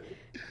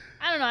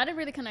 I don't know. I didn't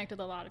really connect with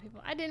a lot of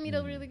people. I did meet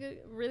a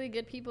really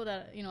good people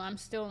that I'm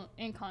still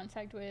in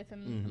contact with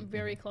and I'm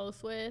very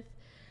close with.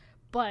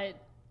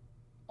 But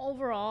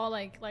overall,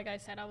 like I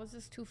said, I was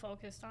just too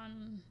focused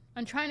on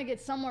trying to get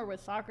somewhere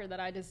with soccer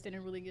that I just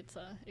didn't really get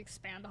to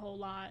expand a whole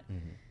lot.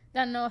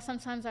 That no,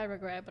 sometimes I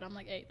regret, but I'm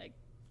like, hey, like,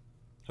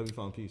 Have you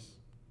found peace?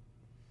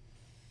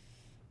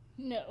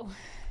 no.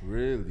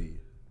 Really?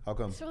 How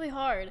come? It's really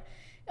hard.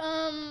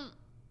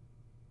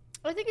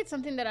 I think it's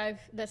something that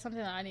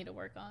I need to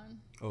work on.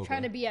 Okay.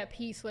 Trying to be at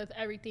peace with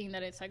everything,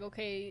 that it's like,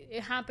 okay,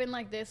 it happened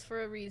like this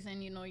for a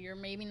reason. You're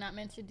maybe not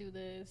meant to do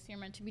this. You're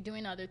meant to be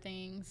doing other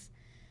things.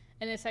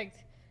 And it's like,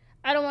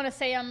 I don't want to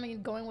say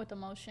I'm going with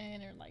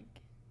emotion or like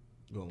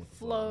Going with the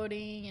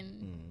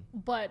floating,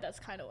 but that's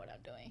kind of what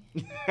I'm doing.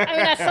 I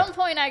mean, at some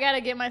point I got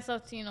to get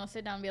myself to,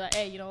 sit down and be like,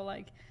 hey,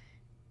 like,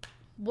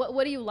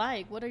 what do you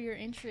like? What are your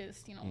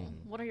interests?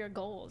 What are your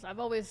goals?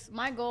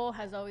 My goal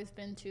has always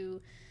been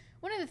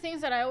one of the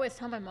things that I always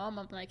tell my mom,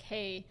 I'm like,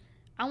 hey,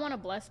 I want to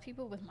bless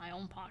people with my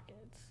own pockets.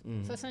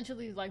 So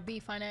essentially, like, be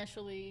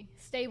financially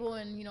stable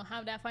and,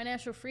 have that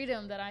financial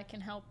freedom that I can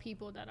help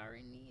people that are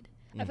in need.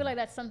 I feel like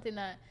that's something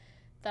that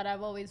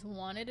I've always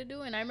wanted to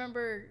do. And I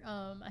remember,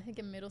 I think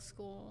in middle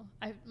school,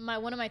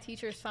 one of my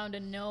teachers found a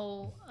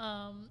note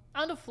on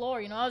the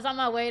floor. I was on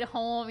my way to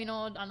home,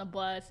 on the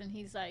bus, and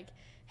he's like,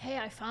 hey,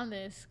 I found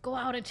this. Go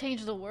out and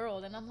change the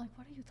world. And I'm like,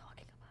 what are you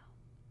talking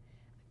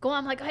about?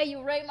 I'm like, hey,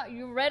 you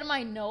read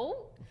my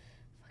note?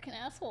 Fucking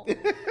asshole. But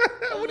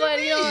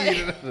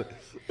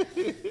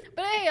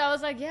hey, I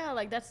was like, yeah,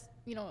 like that's,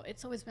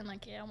 it's always been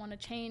like, yeah, I want to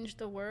change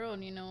the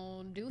world,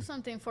 do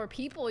something for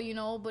people,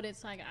 but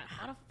it's like,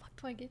 how the fuck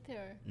do I get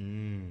there?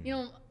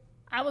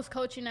 I was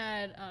coaching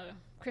at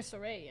Cristo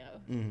Rey,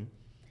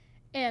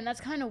 and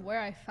that's kind of where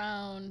I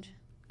found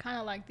kind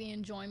of like the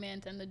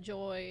enjoyment and the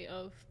joy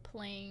of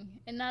playing,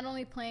 and not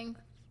only playing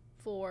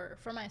for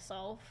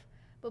myself,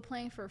 but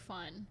playing for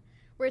fun,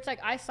 where it's like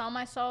I saw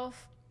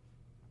myself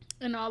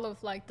in all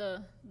of like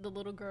the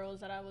little girls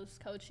that I was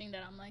coaching,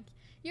 that I'm like,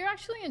 you're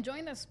actually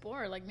enjoying the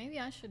sport, like maybe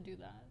I should do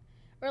that.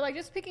 Or like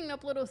just picking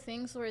up little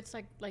things where it's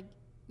like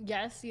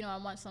yes, I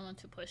want someone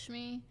to push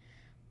me,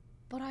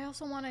 but I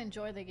also want to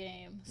enjoy the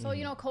game. So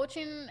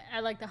coaching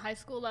at like the high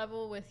school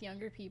level with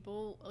younger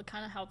people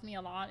kind of helped me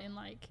a lot in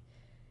like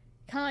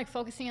kind of like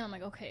focusing on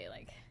like, okay,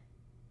 like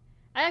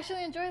I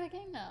actually enjoy the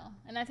game now,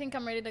 and I think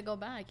I'm ready to go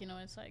back.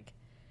 It's like,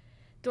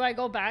 do I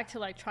go back to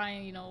like try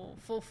and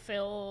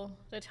fulfill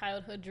the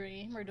childhood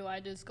dream, or do I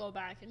just go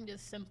back and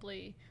just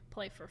simply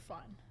play for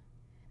fun?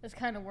 That's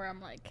kind of where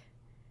I'm like,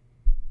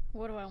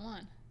 what do I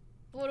want?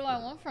 What do I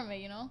want from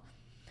it?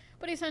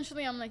 But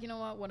essentially, I'm like,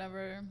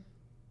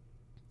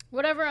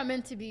 whatever I'm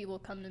meant to be will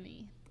come to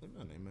me.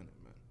 Amen.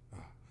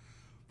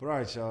 But all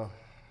right, y'all,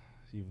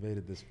 you've made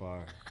it this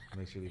far.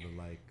 Make sure you leave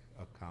a like,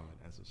 a comment,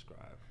 and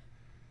subscribe.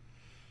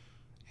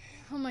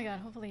 Oh my God!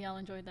 Hopefully y'all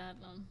enjoyed that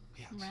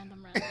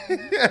random.